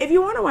 If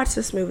you want to watch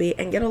this movie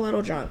and get a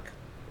little drunk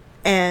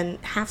and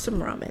have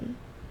some ramen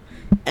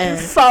and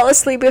Fall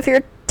asleep with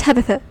your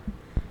Tabitha.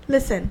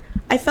 listen,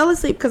 I fell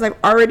asleep because I've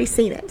already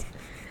seen it.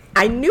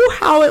 I knew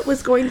how it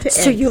was going to end.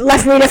 So you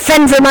left me to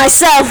fend for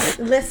myself.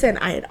 Listen,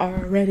 I had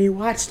already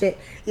watched it.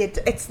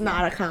 It's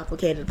not a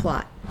complicated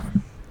plot.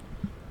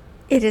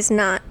 It is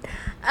not.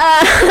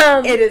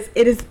 It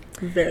is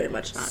very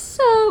much not.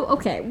 So,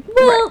 okay.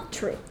 Well, Right.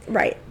 True.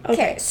 Right. Okay.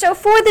 okay. So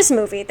for this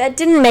movie that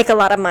didn't make a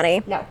lot of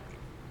money, No.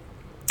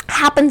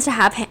 happens to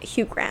have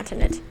Hugh Grant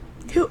in it.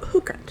 Who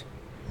Grant?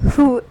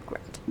 Hugh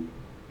Grant.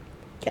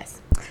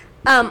 Yes.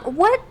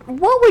 What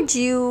would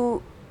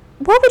you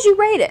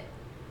rate it?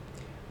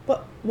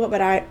 What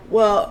would I?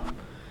 Well,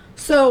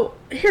 so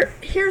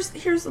here's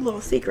a little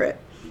secret.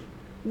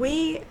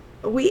 We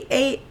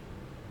ate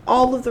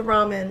all of the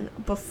ramen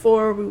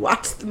before we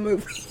watched the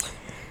movie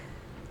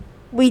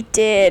We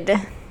did.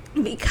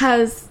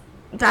 because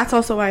that's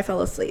also why I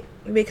fell asleep,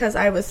 because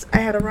I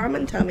had a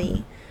ramen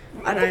tummy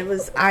and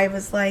I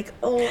was like,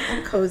 oh,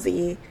 I'm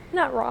cozy.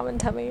 Not ramen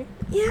tummy.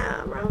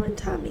 Yeah, ramen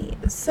tummy.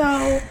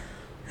 So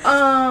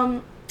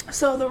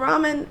the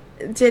ramen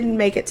didn't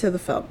make it to the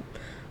film.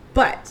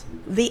 But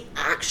the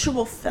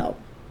actual film,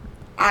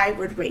 I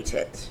would rate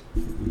it.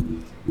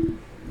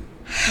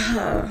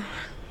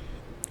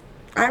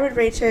 I would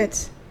rate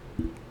it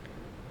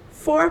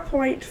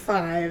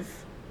 4.5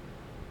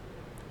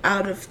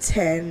 out of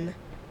 10.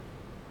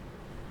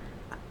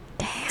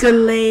 Damn.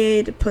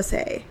 Delayed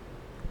pussy.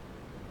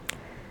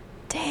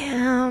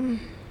 Damn.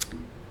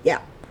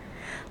 Yeah.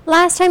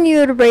 Last time you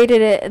had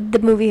rated the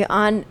movie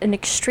on an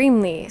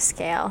extremely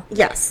scale.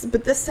 Yes,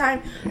 but this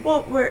time,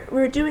 well,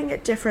 we're doing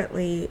it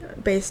differently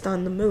based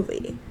on the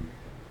movie,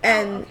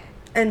 and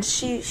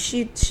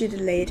she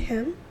delayed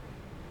him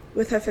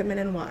with her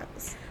feminine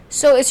wiles.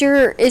 So is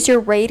your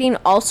rating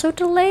also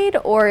delayed,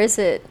 or is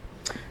it?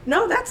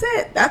 No, that's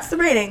it. That's the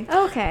rating.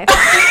 Okay.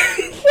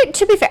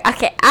 To be fair,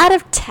 okay, out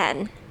of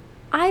 10,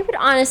 I would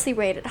honestly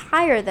rate it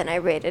higher than I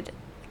rated,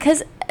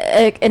 because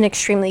an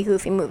extremely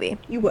goofy movie.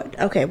 You would.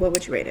 Okay, what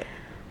would you rate it?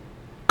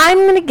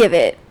 I'm gonna give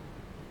it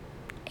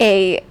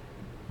a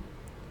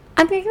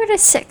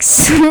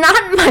 6.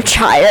 Not much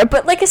higher,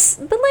 but here's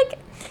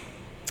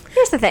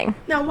the thing.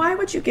 Now, why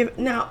would you give?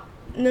 No.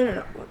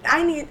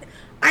 I need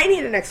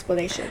an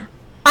explanation.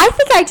 I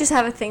think I just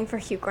have a thing for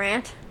Hugh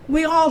Grant.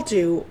 We all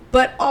do,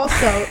 but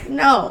also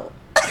no.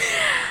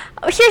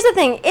 Here's the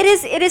thing. It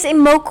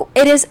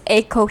is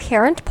a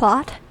coherent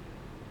plot.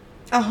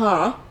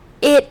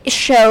 It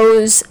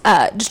shows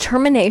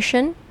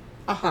determination.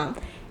 Uh-huh.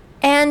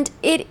 And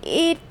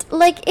it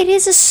like, it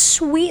is a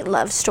sweet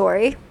love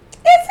story. Is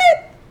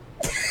it?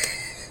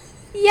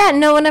 Yeah,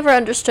 no one ever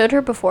understood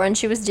her before, and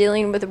she was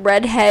dealing with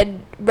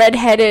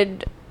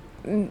redheaded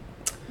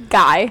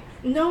guy.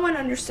 No one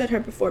understood her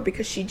before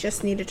because she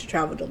just needed to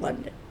travel to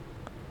London.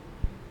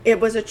 It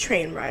was a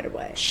train ride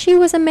away. She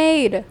was a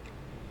maid.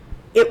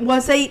 It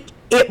was a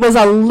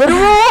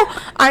literal.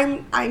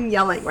 I'm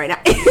yelling right now.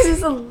 It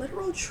is a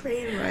literal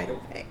train ride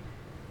away.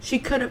 She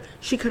could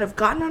have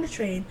gotten on a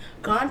train,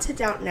 gone to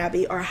Downton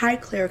Abbey or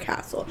Highclere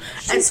Castle.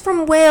 She's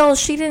from Wales.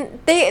 She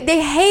didn't.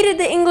 They hated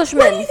the Englishman.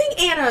 Where do you think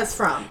Anna is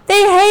from?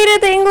 They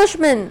hated the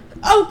Englishman.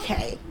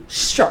 Okay,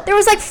 sure. There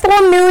was like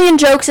 4 million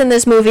jokes in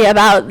this movie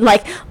about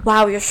like,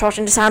 wow, you're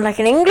starting to sound like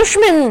an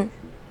Englishman.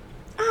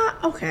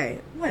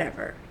 Okay,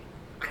 whatever.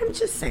 I'm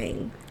just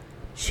saying,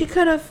 she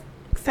could have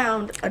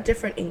found a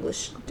different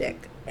English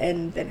dick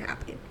and been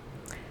happy.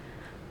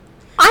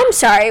 I'm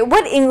sorry,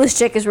 what English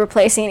dick is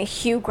replacing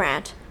Hugh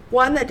Grant?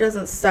 One that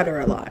doesn't stutter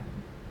a lot.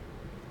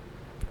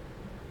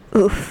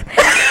 Oof.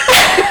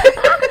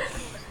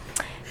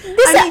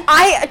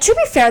 To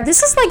be fair,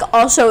 this is like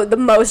also the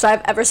most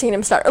I've ever seen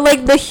him stutter.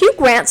 Like the Hugh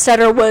Grant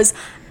stutter was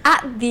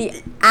at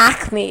the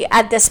acme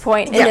at this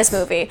point in this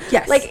movie.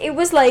 Yes. Like it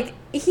was like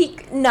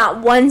not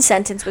one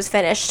sentence was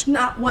finished.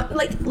 Not one.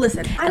 Like,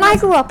 listen. I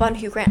grew up on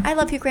Hugh Grant. I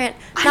love Hugh Grant.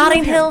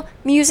 Notting Hill,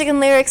 music and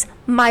lyrics,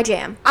 my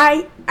jam.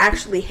 I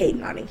actually hate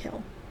Notting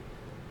Hill.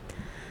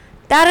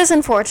 That is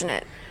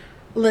unfortunate.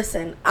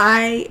 Listen,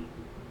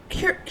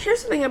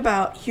 here's the thing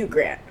about Hugh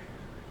Grant.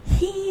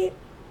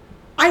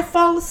 I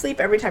fall asleep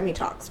every time he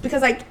talks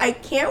because I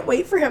can't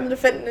wait for him to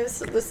finish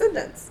the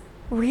sentence.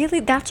 Really?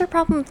 That's your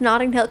problem with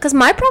Notting Hill? Because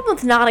my problem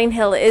with Notting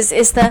Hill is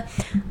the,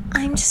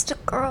 I'm just a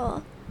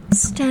girl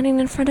standing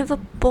in front of a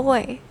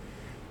boy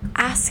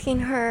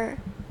asking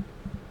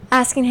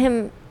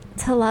him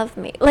to love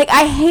me. Like,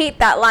 I hate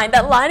that line.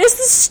 That line is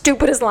the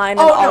stupidest line in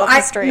all of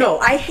history.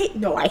 I hate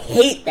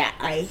that.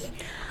 I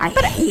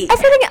hate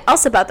everything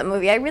else about the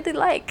movie I really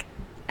like.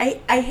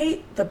 I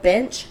hate the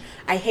bench.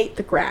 I hate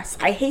the grass.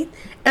 I hate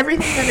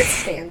everything that it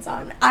stands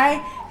on. I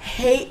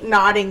hate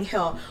Notting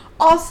Hill.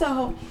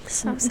 Also,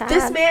 so sad.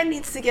 This man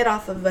needs to get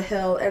off of the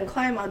hill and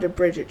climb onto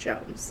Bridget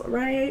Jones,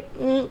 right?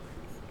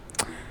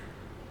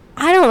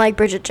 I don't like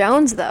Bridget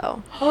Jones,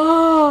 though.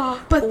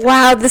 Oh, but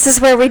wow, this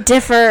is where we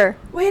differ.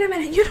 Wait a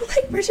minute, you don't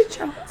like Bridget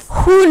Jones?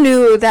 Who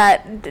knew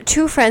that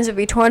two friends would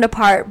be torn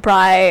apart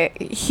by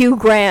Hugh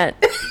Grant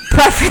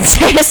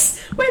preferences?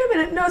 Wait a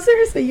minute, no,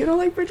 seriously, you don't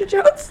like Bridget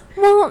Jones?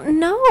 Well,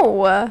 no.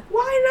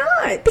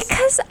 Why not?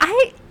 Because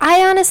I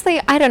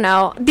honestly, I don't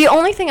know. The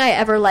only thing I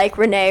ever like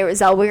Renee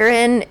Zellweger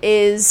in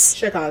is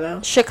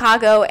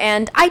Chicago,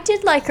 and I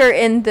did like her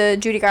in the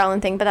Judy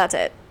Garland thing, but that's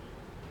it.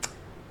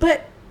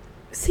 But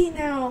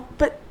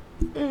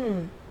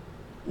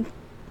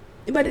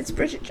it's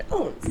Bridget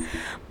Jones.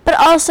 But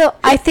also,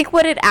 I think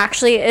what it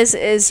actually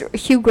is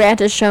Hugh Grant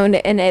is shown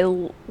in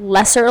a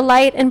lesser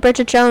light in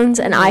Bridget Jones,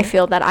 and I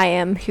feel that I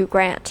am Hugh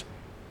Grant.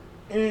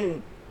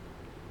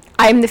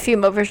 I'm the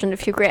female version of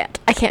Hugh Grant.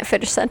 I can't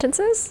finish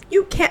sentences.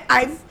 You can't.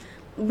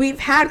 We've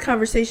had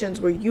conversations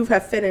where you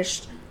have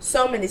finished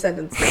so many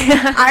sentences.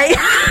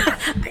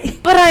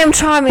 But I am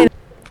charming.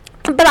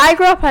 But I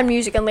grew up on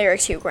music and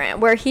lyrics, Hugh Grant,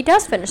 where he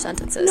does finish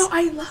sentences. No,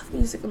 I love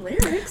music and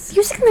lyrics.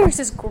 Music and lyrics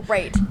is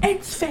great.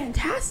 It's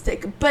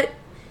fantastic, but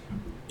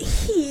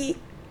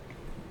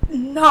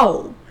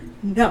no.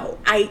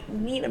 I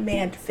need a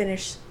man to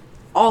finish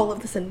all of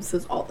the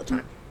sentences all the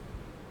time.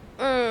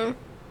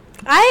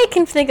 I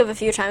can think of a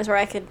few times where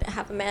I could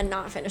have a man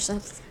not finish a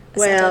sentence.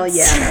 Well,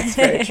 yeah, that's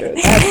very true.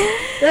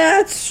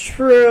 That's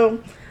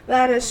true.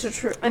 That is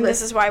true. And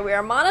this is why we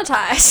are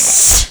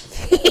monetized.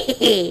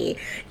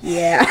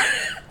 Yeah.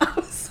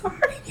 I'm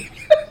sorry.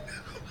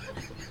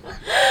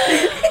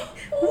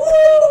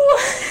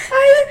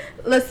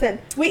 Listen,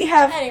 we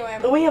have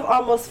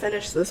almost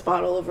finished this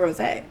bottle of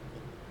rosé.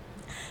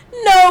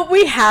 No,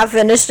 we have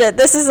finished it.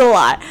 This is a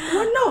lot.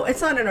 Well, no, it's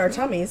not in our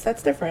tummies.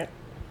 That's different.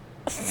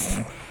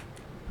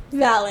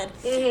 Valid.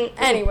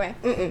 Anyway.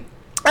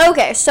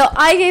 Okay, so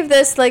I gave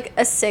this like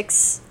a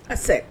 6. A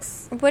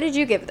 6. What did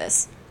you give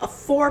this? A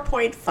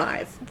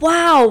 4.5.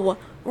 Wow.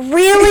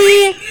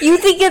 Really? You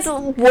think it's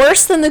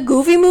worse than the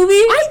Goofy movie?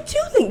 I do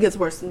think it's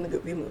worse than the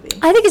Goofy movie.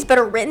 I think it's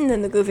better written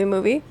than the Goofy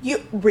movie.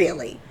 You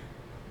really?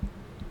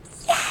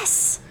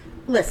 Yes.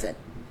 Listen.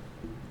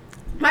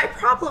 My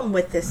problem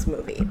with this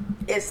movie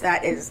is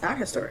that it is not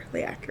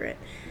historically accurate.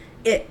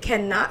 It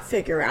cannot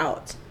figure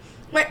out.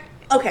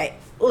 Okay,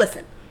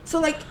 listen. So,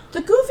 like,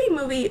 the Goofy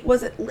movie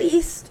was at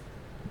least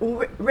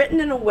written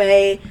in a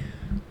way,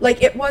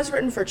 like, it was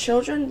written for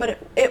children, but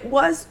it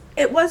was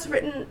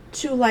written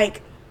to,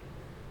 like,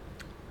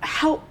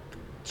 help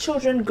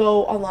children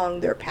go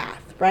along their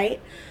path,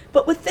 right?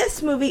 But with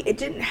this movie, it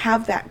didn't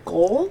have that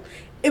goal.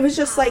 It was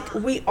just like,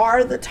 we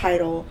are the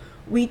title,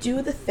 we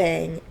do the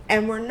thing,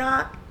 and we're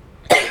not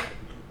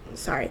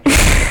sorry.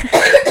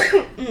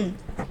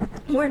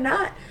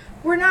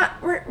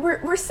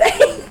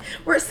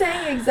 We're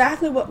saying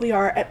exactly what we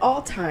are at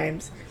all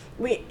times.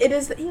 It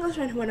is the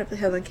Englishman who went up the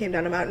hill and came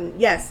down a mountain.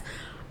 Yes,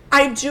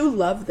 I do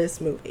love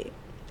this movie.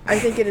 I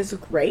think it is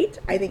great.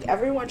 I think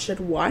everyone should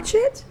watch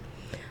it.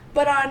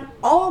 But on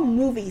all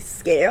movie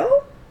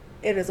scale,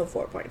 it is a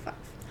 4.5.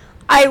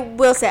 I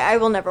will say I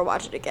will never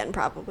watch it again,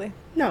 probably.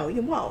 No,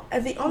 you won't.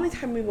 And the only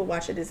time we will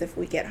watch it is if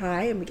we get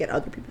high and we get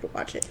other people to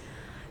watch it.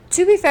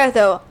 To be fair,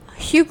 though,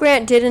 Hugh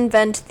Grant did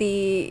invent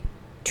the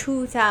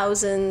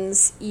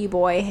 2000s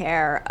e-boy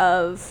hair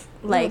of,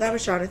 like... No, that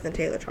was Jonathan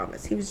Taylor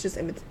Thomas. He was just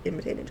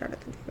imitating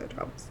Jonathan Taylor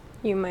Thomas.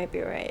 You might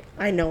be right.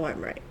 I know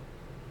I'm right.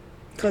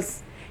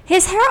 Because...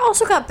 His hair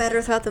also got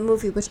better throughout the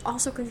movie, which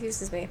also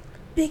confuses me.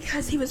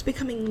 Because he was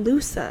becoming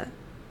looser.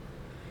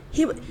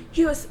 He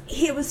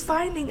was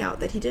finding out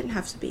that he didn't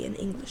have to be an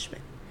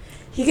Englishman.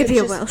 He could be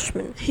a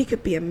Welshman. He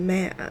could be a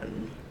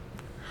man.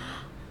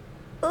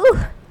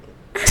 Ooh.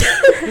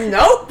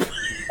 Nope.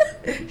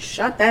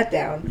 Shut that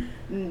down.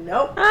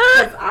 Nope.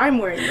 Because I'm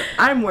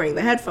wearing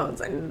the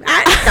headphones, and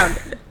that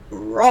sounded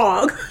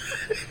wrong.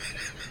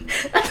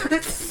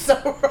 That's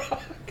so wrong.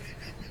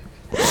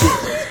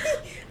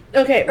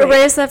 Okay. Wait.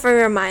 Erase that from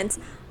your minds.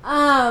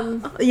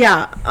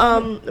 Yeah.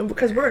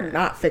 Because we're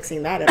not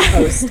fixing that in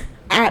post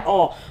at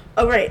all.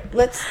 All right.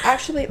 Let's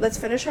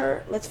finish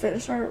our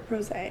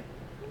rosé.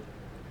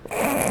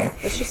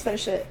 Let's just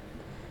finish it.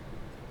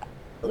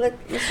 Let's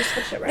just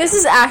finish it right This now.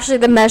 is actually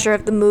the measure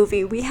of the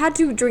movie. We had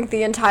to drink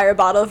the entire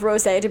bottle of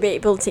rosé to be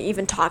able to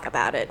even talk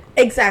about it.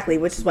 Exactly,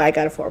 which is why I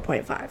got a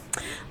 4.5.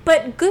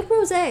 But good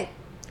rosé.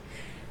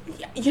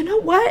 You know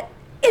what?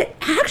 It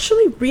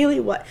actually really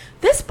was.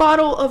 This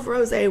bottle of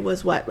rosé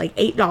was what, like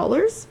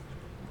 $8?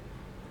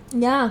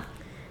 Yeah.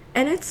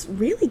 And it's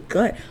really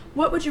good.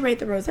 What would you rate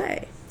the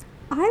rosé?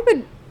 I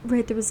would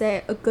rate the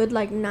rosé a good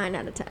like 9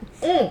 out of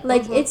 10.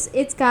 Like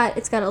it's got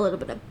a little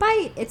bit of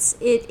bite.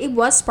 It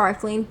was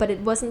sparkling, but it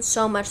wasn't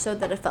so much so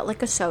that it felt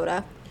like a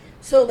soda.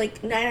 So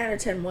like 9 out of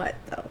 10 what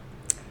though?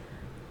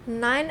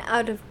 9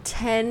 out of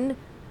 10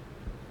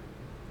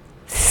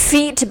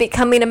 feet to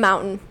becoming a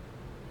mountain.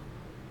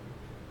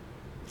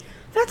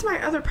 That's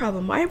my other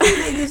problem. Why are we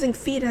not using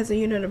feet as a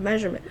unit of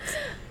measurement?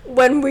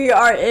 When we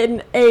are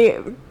in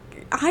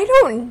I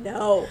don't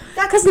know.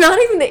 Because not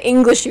even the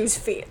English use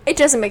feet. It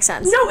doesn't make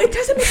sense. No, it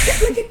doesn't make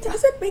sense. Like, it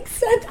doesn't make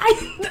sense.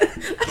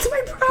 That's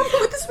my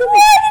problem with this movie.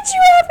 Why did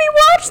you have me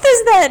watch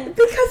this then?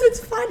 Because it's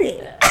funny.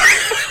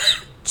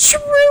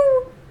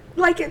 True.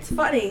 Like, it's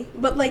funny.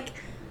 But, like,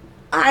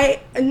 I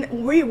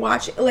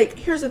rewatch it. Like,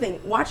 here's the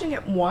thing. Watching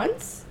it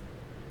once,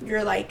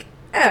 you're like,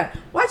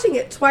 watching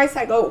it twice,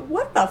 I go,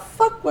 what the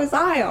fuck was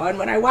I on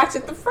when I watched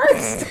it the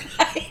first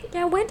time?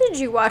 Yeah, when did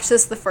you watch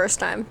this the first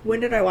time? When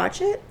did I watch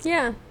it?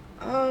 Yeah.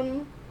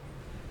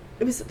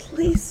 It was at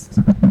least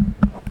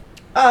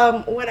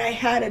when I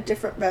had a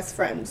different best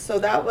friend. So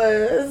that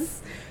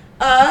was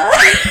Well,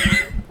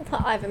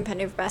 I haven't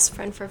been your best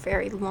friend for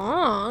very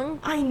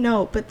long. I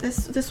know, but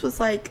this was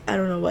like, I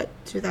don't know what,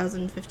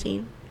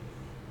 2015?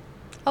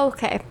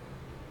 Okay.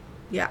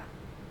 Yeah,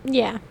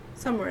 Yeah.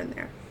 somewhere in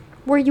there.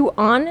 Were you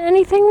on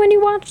anything when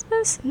you watched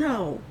this?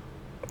 No,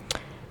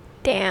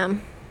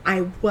 Damn.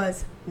 I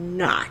was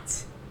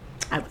not.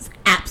 I was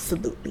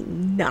absolutely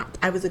not.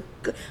 I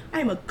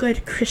am a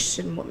good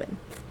Christian woman.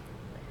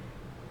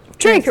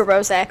 Drink your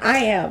rosé. I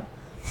am.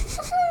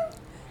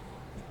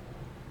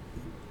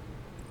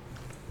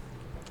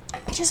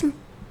 It's just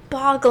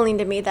boggling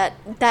to me that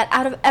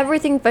out of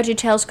everything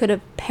VeggieTales could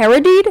have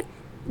parodied,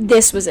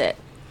 this was it.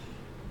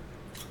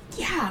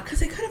 Yeah,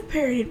 because they could have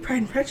parodied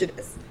Pride and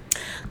Prejudice.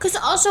 Because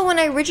also when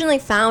I originally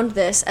found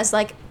this as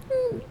like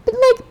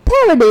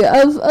Parody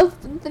of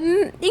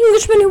the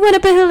Englishman who went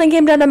up a hill and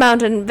came down a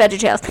mountain,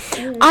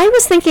 VeggieTales, I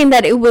was thinking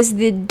that it was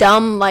the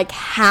dumb like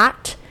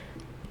hat,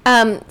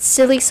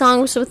 silly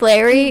songs with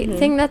Larry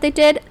thing that they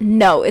did.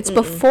 No, it's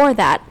before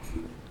that.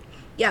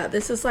 Yeah,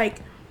 this is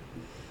like,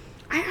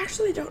 I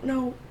actually don't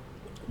know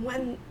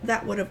when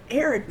that would have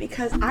aired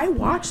because I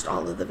watched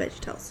all of the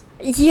VeggieTales.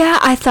 Yeah,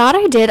 I thought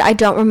I did. I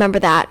don't remember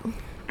that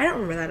I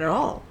don't remember that at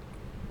all.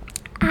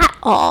 at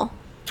all.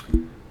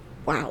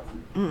 Wow.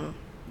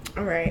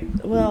 All right.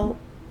 Well,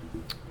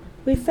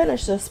 we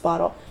finished this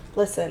bottle.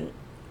 Listen.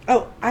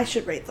 Oh, I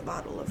should rate the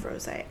bottle of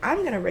rosé. I'm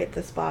going to rate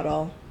this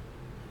bottle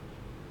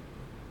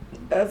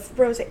of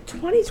rosé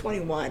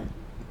 2021.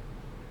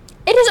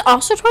 It is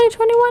also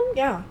 2021?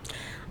 Yeah.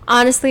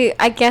 Honestly,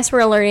 I guess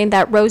we're learning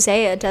that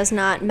rosé does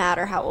not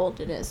matter how old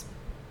it is.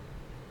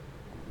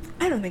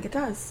 I don't think it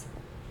does.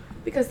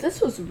 Because this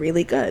was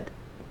really good.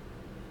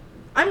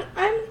 You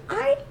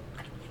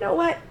know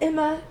what,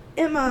 Emma.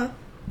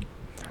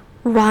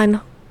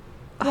 Reinhardt?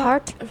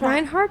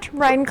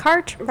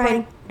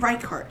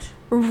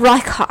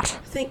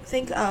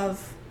 Think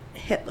of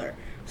Hitler.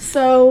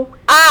 So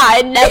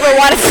I never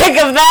want to think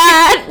of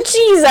that.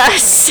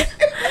 Jesus.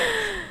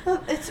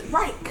 it's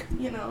Reich,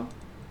 you know.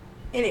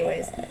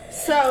 Anyways,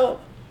 so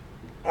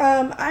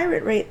I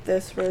would rate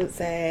this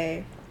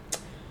rosé,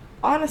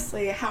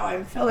 honestly, how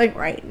I'm feeling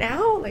right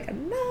now, like a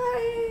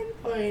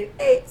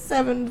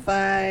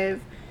 9.875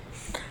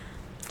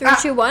 3,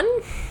 2, 1.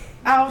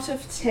 out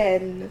of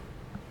 10.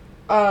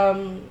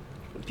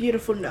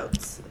 Beautiful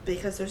notes,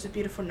 because there's a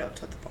beautiful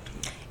note at the bottom.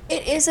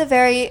 It is a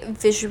very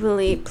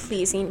visually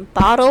pleasing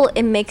bottle.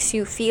 It makes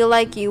you feel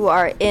like you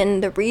are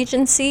in the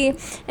Regency.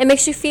 It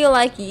makes you feel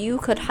like you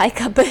could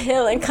hike up a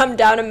hill and come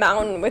down a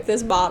mountain with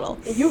this bottle.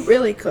 You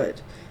really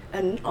could.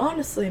 And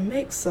honestly,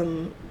 make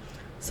some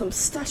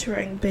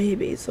stuttering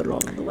babies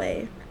along the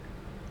way.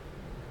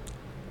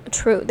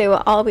 True, they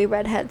will all be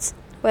redheads,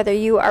 whether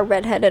you are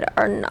redheaded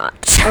or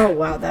not. Oh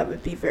wow, that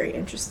would be very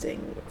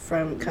interesting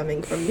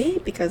coming from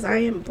me because I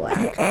am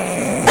black.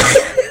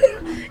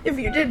 If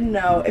you didn't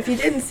know, if you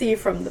didn't see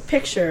from the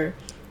picture,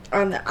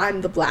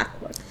 I'm the black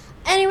one.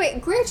 Anyway,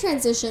 great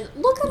transition.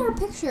 Look at our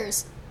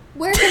pictures.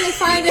 Where can they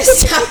find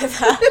us,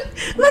 Tabitha?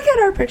 Look at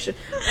our picture.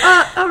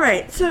 All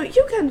right, so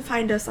you can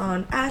find us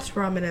on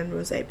 @Ramen and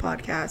Rose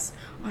Podcast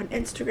on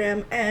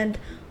Instagram and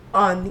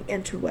on the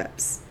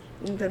interwebs.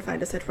 You can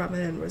find us at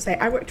Ramen and Rose.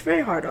 I worked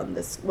very hard on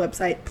this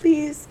website.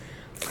 Please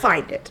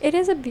find it. It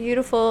is a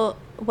beautiful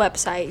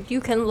website.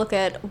 You can look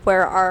at what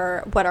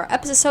our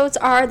episodes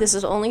are. This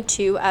is only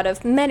 2 out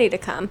of many to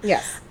come.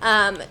 Yes.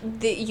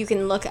 You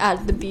can look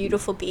at the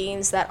beautiful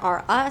beings that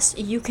are us.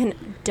 You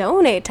can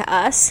donate to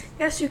us.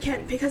 Yes, you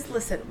can, because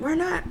listen, we're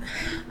not...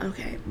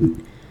 Okay.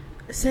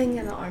 Sing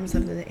in the arms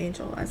of the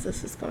angel as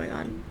this is going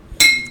on.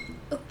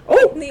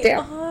 Oh, The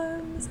damn.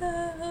 arms of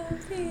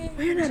the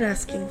We're not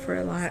asking for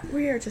a lot.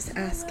 We are just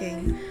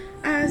asking,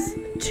 as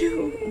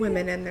 2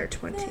 women in their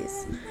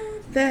 20s,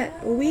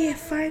 that we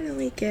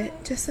finally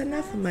get just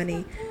enough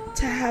money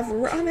to have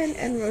ramen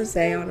and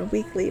rosé on a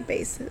weekly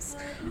basis.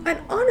 And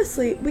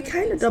honestly, we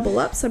kind of double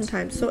up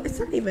sometimes, so it's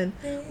not even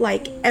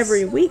like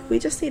every week. We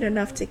just need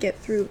enough to get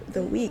through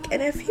the week.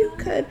 And if you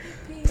could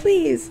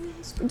please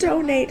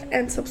donate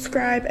and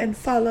subscribe and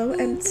follow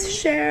and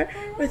share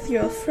with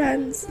your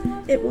friends,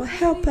 it will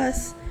help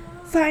us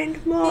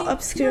find more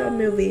obscure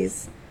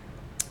movies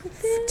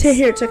to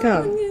hear to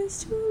come.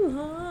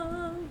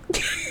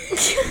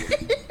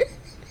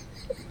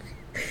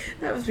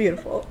 That was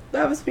beautiful.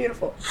 That was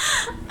beautiful.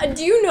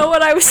 Do you know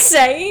what I was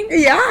saying?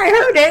 Yeah, I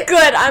heard it.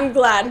 Good, I'm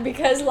glad,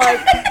 because, like,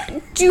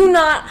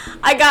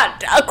 I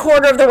got a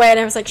quarter of the way and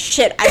I was like,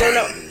 shit, I don't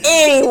know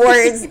any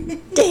words.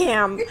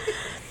 Damn.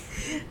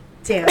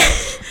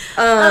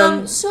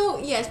 So,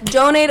 yes,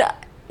 donate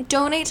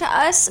to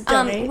us.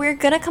 Donate. We're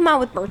gonna come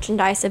out with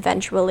merchandise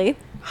eventually.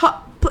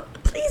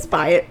 Please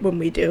buy it when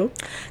we do.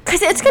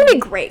 Because it's gonna be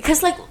great.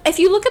 Because, like, if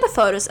you look at the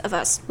photos of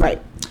us,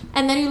 Right.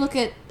 and then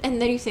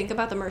you think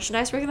about the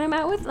merchandise we're gonna come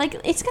out with, like,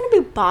 it's gonna be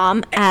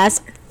bomb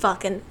as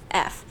fucking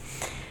F.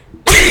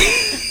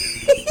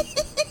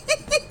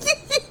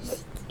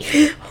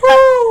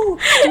 Oh,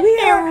 we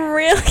are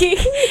really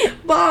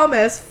bomb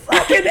as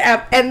fucking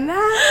F. And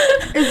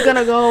that is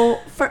gonna go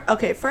for...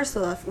 Okay, first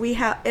off, we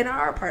have... In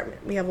our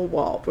apartment, we have a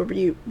wall where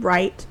we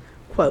write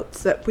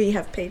quotes that we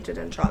have painted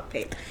in chalk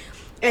paint.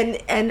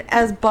 And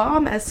as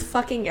bomb as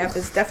fucking F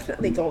is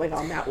definitely going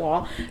on that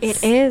wall.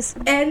 it is.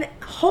 And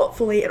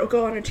hopefully it'll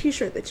go on a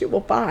t-shirt that you will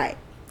buy.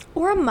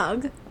 Or a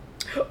mug.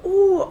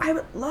 Ooh, I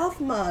would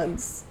love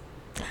mugs.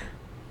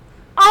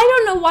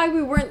 I don't know why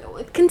we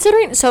weren't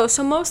considering. So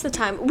most of the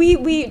time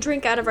we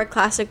drink out of our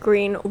classic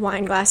green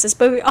wine glasses,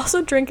 but we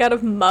also drink out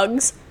of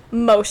mugs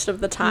most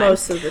of the time.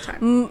 Most of the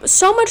time.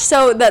 So much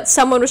so that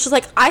someone was just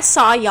like, I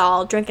saw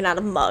y'all drinking out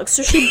of mugs,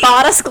 so she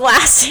bought us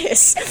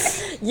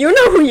glasses. You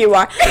know who you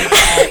are.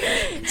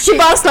 She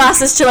bought us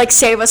glasses to, like,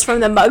 save us from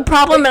the mug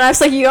problem, and I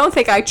was like, you don't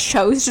think I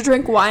chose to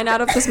drink wine out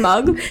of this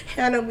mug?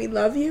 Hannah, we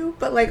love you,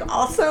 but, like,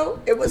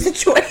 also it was a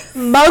choice.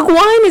 Mug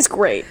wine is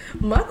great.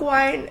 Mug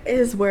wine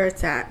is where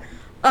it's at.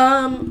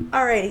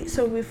 Alrighty,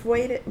 so we've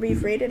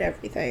rated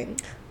everything.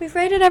 We've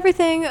rated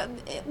everything.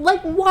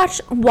 Like, watch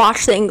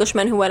The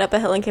Englishman Who Went Up a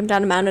Hill and Came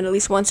Down a Mountain at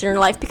least once in your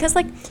life, because,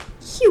 like,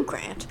 Hugh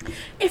Grant.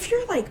 If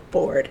you're, like,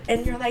 bored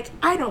and you're like,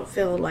 I don't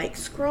feel like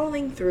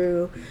scrolling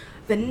through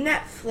the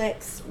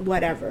Netflix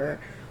whatever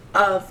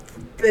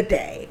of the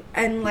day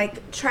and,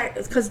 like, try,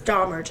 because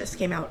Dahmer just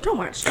came out, don't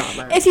watch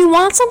Dahmer. If you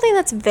want something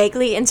that's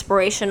vaguely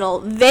inspirational,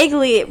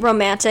 vaguely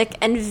romantic,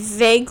 and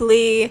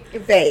vaguely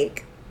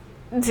vague.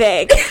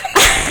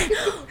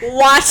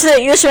 Watch The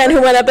Englishman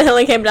Who Went Up a Hill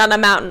and Came Down a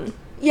Mountain.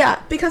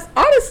 Yeah, because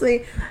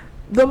honestly,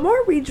 the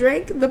more we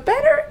drink, the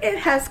better it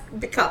has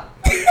become.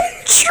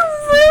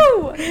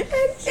 True.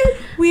 And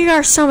we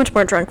are so much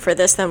more drunk for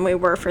this than we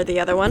were for the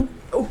other one.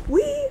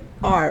 We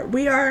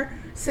are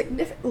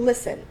significant.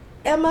 Listen,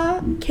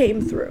 Emma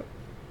came through.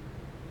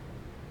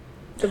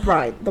 The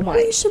wine.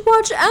 We should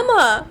watch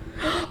Emma.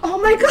 Oh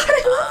my god,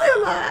 I love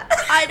Emma.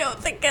 I don't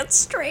think it's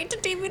straight to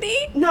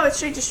DVD. No, it's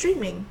straight to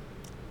streaming.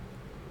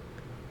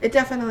 It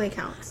definitely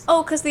counts.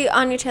 Oh, because the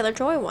Anya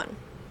Taylor-Joy one.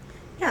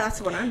 Yeah, that's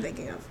what I'm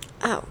thinking of.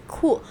 Oh,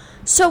 cool.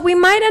 So we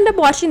might end up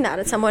watching that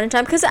at some point in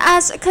time, because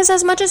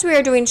as much as we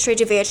are doing straight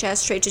to VHS,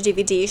 straight to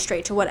DVD,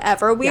 straight to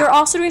whatever, we are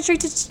also doing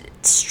straight to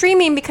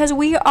streaming, because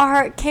we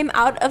came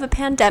out of a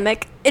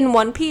pandemic in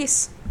one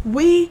piece.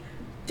 Barely,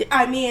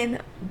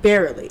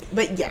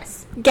 but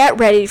yes. Get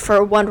ready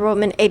for Wonder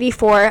Woman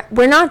 84.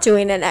 We're not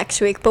doing it next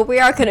week, but we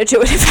are going to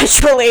do it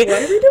eventually.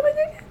 What are we doing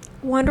again?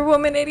 Wonder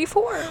Woman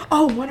 84.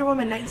 Oh, Wonder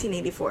Woman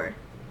 1984.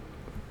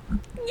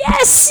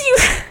 Yes, you...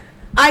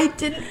 I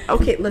didn't.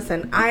 Okay,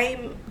 listen.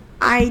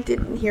 I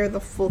didn't hear the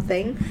full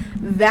thing.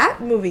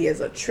 That movie is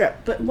a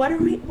trip. But what are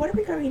we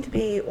going to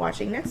be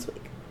watching next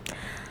week?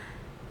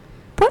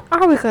 What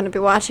are we going to be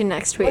watching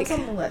next week? What's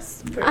on the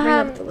list? Bring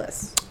up the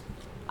list.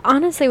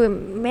 Honestly, we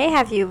may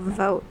have you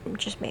vote,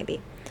 just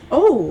maybe.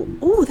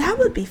 Oh, that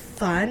would be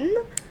fun.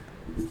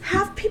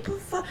 Have people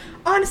vote.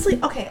 Honestly,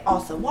 okay,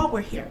 also, while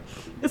we're here,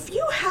 if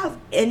you have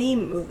any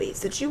movies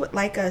that you would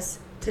like us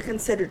to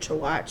consider to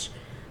watch,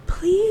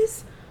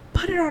 please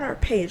put it on our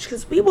page,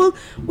 because we will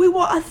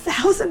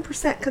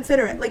 1,000%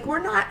 consider it. Like, we're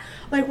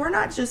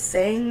not just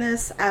saying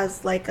this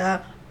as like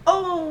a,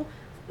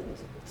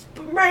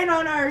 right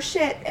on our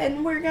shit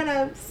and we're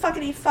gonna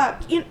fuckity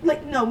fuck.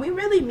 No, we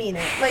really mean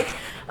it. Like,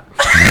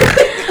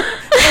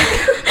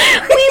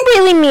 we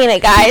really mean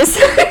it, guys.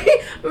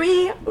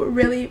 We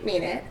really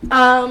mean it.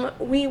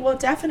 We will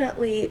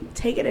definitely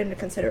take it into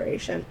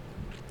consideration.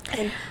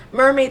 And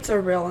mermaids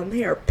are real and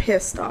they are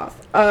pissed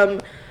off.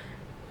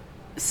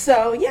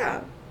 So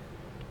yeah.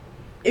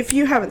 If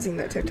you haven't seen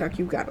that TikTok,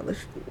 you've got to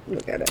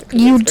look at it.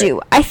 You do.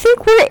 I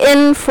think we're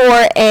in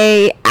for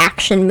a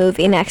action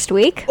movie next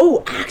week.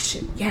 Oh,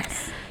 action,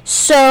 yes.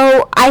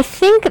 So I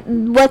think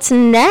what's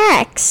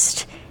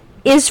next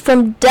is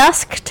From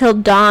Dusk Till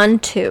Dawn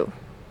 2.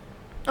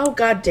 Oh,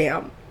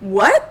 goddamn.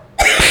 What?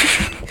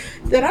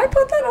 Did I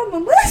put that on the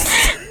list?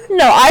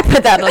 No, I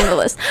put that on the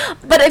list.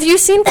 But if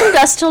you've seen From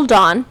Dusk Till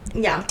Dawn,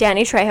 yeah,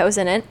 Danny Trejo's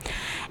in it.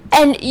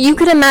 And you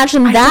could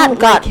imagine that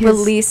got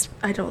released.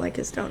 I don't like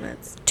his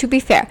donuts. To be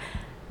fair.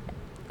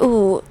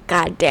 Ooh,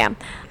 goddamn.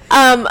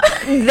 So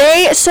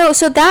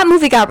that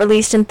movie got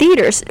released in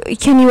theaters.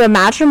 Can you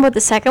imagine what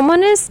the second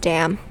one is?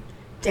 Damn.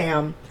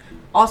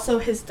 Also,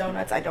 his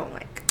donuts I don't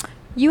like.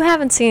 You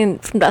haven't seen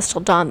From Dusk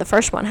Till Dawn, the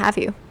first one, have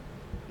you?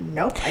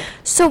 Nope.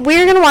 So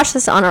we're going to watch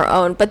this on our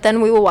own, but then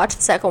we will watch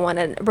the second one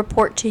and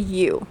report to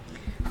you.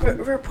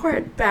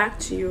 Report back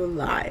to you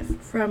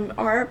live from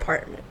our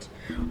apartment.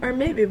 Or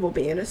maybe we'll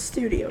be in a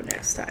studio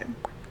next time.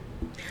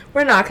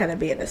 We're not going to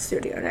be in a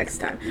studio next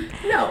time.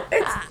 No,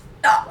 it's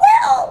not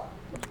well.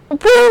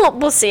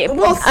 We'll see.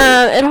 We'll see.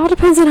 It all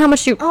depends on how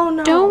much you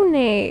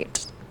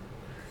donate.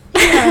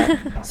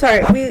 Yeah.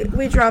 Sorry,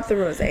 we dropped the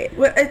rosé.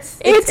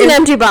 It's an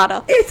empty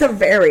bottle. It's a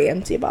very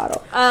empty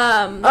bottle.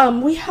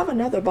 We have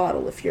another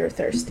bottle if you're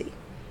thirsty.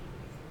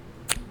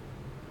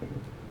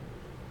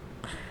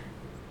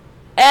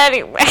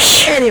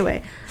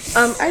 Anyway,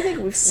 I think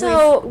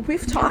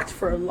we've talked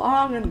for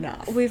long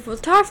enough. We've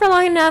talked for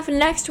long enough.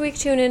 Next week,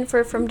 tune in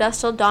for From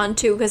Dusk Till Dawn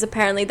 2, because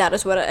apparently that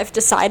is what I've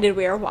decided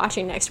we are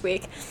watching next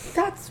week.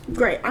 That's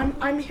great.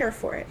 I'm here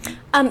for it.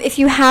 If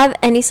you have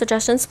any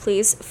suggestions,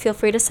 please feel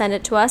free to send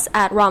it to us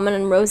at Ramen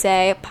and Rose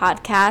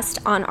Podcast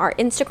on our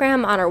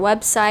Instagram, on our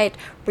website.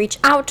 Reach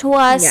out to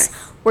us. Yes.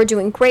 We're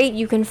doing great.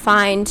 You can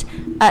find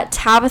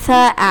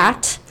Tabitha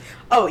at...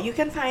 Oh, you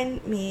can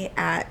find me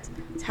at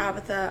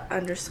Tabitha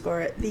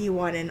 _ the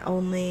one and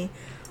only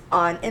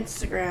on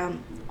Instagram,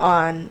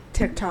 on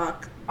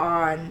TikTok,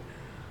 at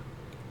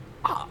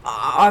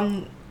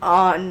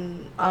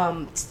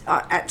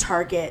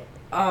Target,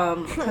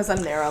 because I'm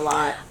there a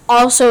lot.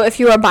 Also, if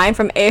you are buying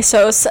from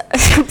ASOS,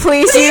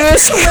 please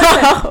use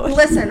code.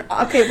 Listen,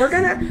 okay,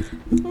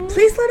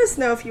 please let us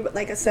know if you would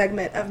like a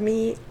segment of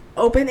me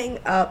opening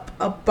up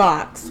a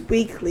box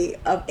weekly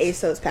of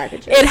ASOS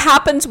packages. It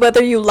happens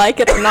whether you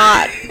like it or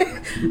not.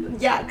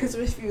 Yeah, because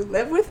if you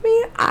live with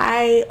me,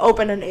 I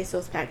open an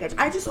ASOS package.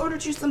 I just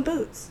ordered you some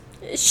boots.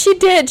 She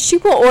did. She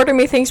will order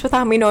me things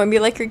without me knowing, be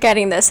like, you're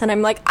getting this, and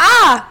I'm like,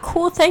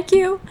 cool, thank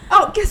you.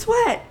 Oh, guess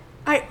what?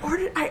 I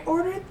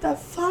ordered the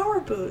flower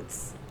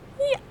boots.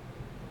 Yeah.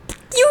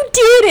 You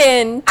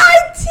didn't.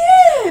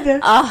 I did.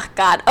 Oh,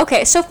 God.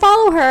 Okay, so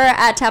follow her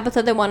at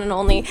Tabitha the one and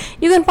only.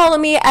 You can follow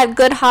me at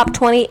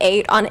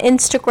GoodHop28 on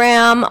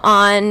Instagram,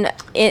 on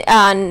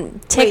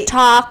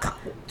TikTok.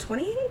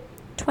 28?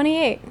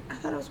 28. I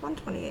thought it was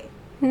 128.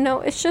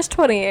 No, it's just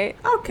 28.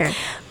 Okay.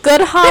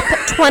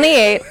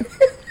 GoodHop28.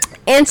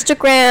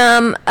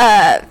 Instagram,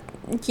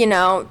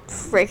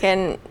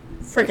 freaking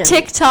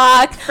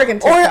TikTok,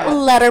 or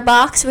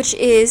Letterbox, which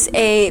is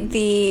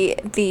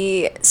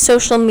the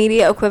social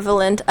media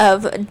equivalent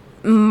of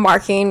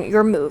marking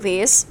your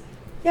movies.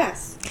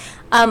 Yes.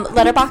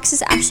 Letterbox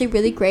is actually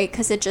really great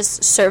because it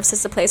just serves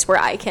as a place where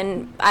I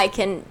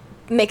can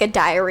make a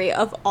diary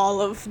of all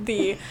of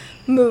the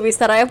movies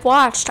that I have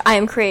watched. I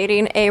am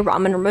creating a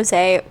Ramen and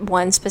Rosé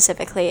one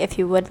specifically if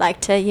you would like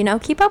to,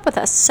 keep up with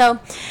us. So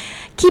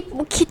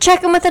keep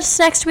checking with us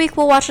next week.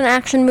 We'll watch an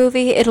action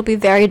movie. It'll be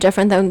very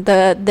different than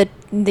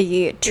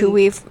the two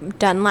we've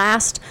done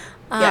last.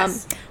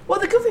 Yes. Well,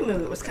 the Goofy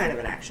movie was kind of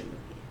an action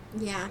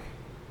movie. Yeah.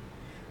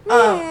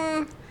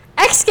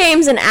 X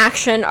Games and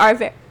action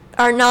are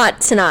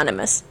not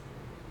synonymous.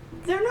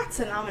 They're not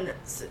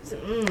synonymous.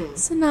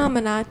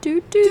 Phenomena.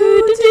 Do.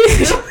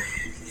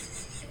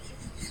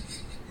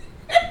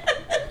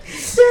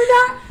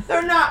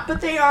 They're not,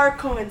 but they are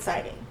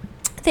coinciding.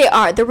 They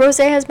are. The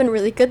rosé has been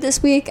really good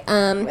this week.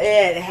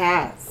 It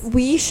has.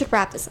 We should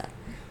wrap this up.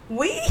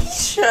 We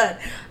should.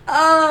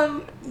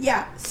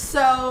 Yeah.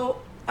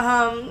 So,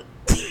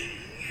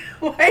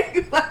 Why are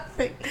you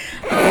laughing?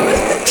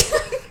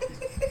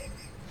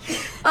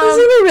 This is gonna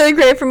be really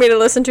great for me to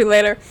listen to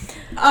later.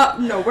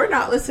 No, we're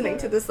not listening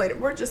to this later.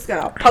 We're just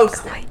gonna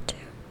post it.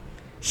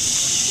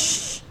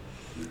 Shh.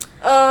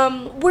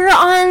 We're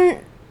on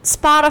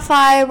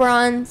Spotify. We're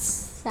on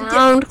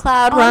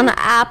SoundCloud. We're on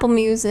Apple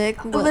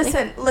Music.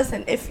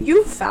 Listen. If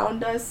you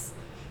found us,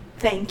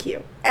 thank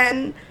you.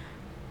 And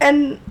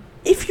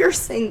if you're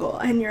single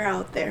and you're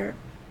out there,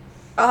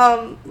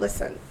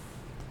 listen.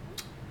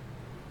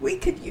 We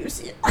could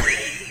use you.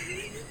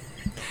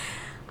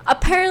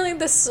 Apparently,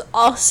 this is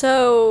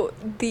also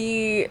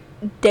the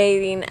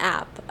dating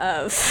app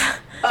of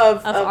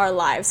our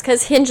lives,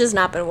 because Hinge has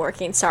not been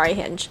working. Sorry,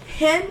 Hinge.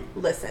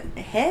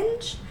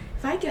 Hinge.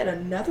 If I get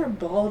another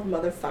bald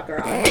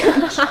motherfucker on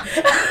Hinge,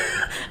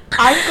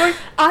 I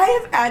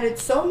have added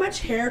so much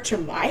hair to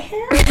my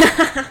hair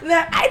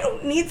that I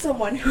don't need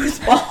someone who's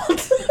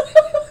bald.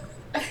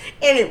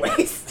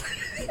 Anyways.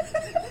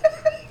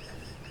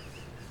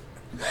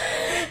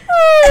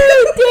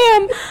 Oh,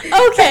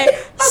 damn. Okay.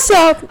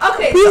 So,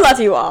 we love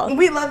you all.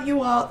 We love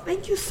you all.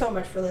 Thank you so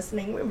much for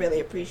listening. We really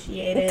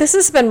appreciate it. This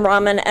has been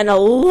ramen and a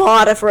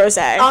lot of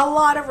rosé. A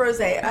lot of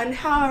rosé. And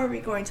how are we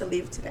going to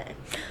leave today?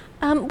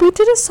 We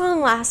did a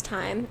song last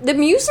time. The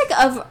music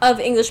of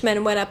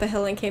Englishman went up a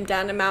hill and came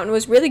down a mountain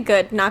was really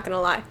good, not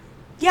gonna lie.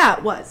 Yeah,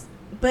 it was.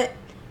 But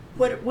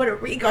what are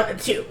we gonna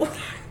do?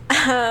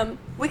 We're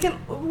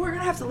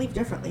gonna have to leave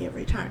differently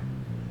every time.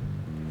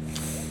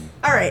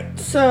 All right,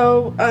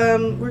 so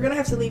we're gonna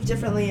have to leave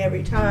differently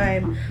every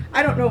time.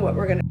 I don't know what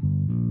we're gonna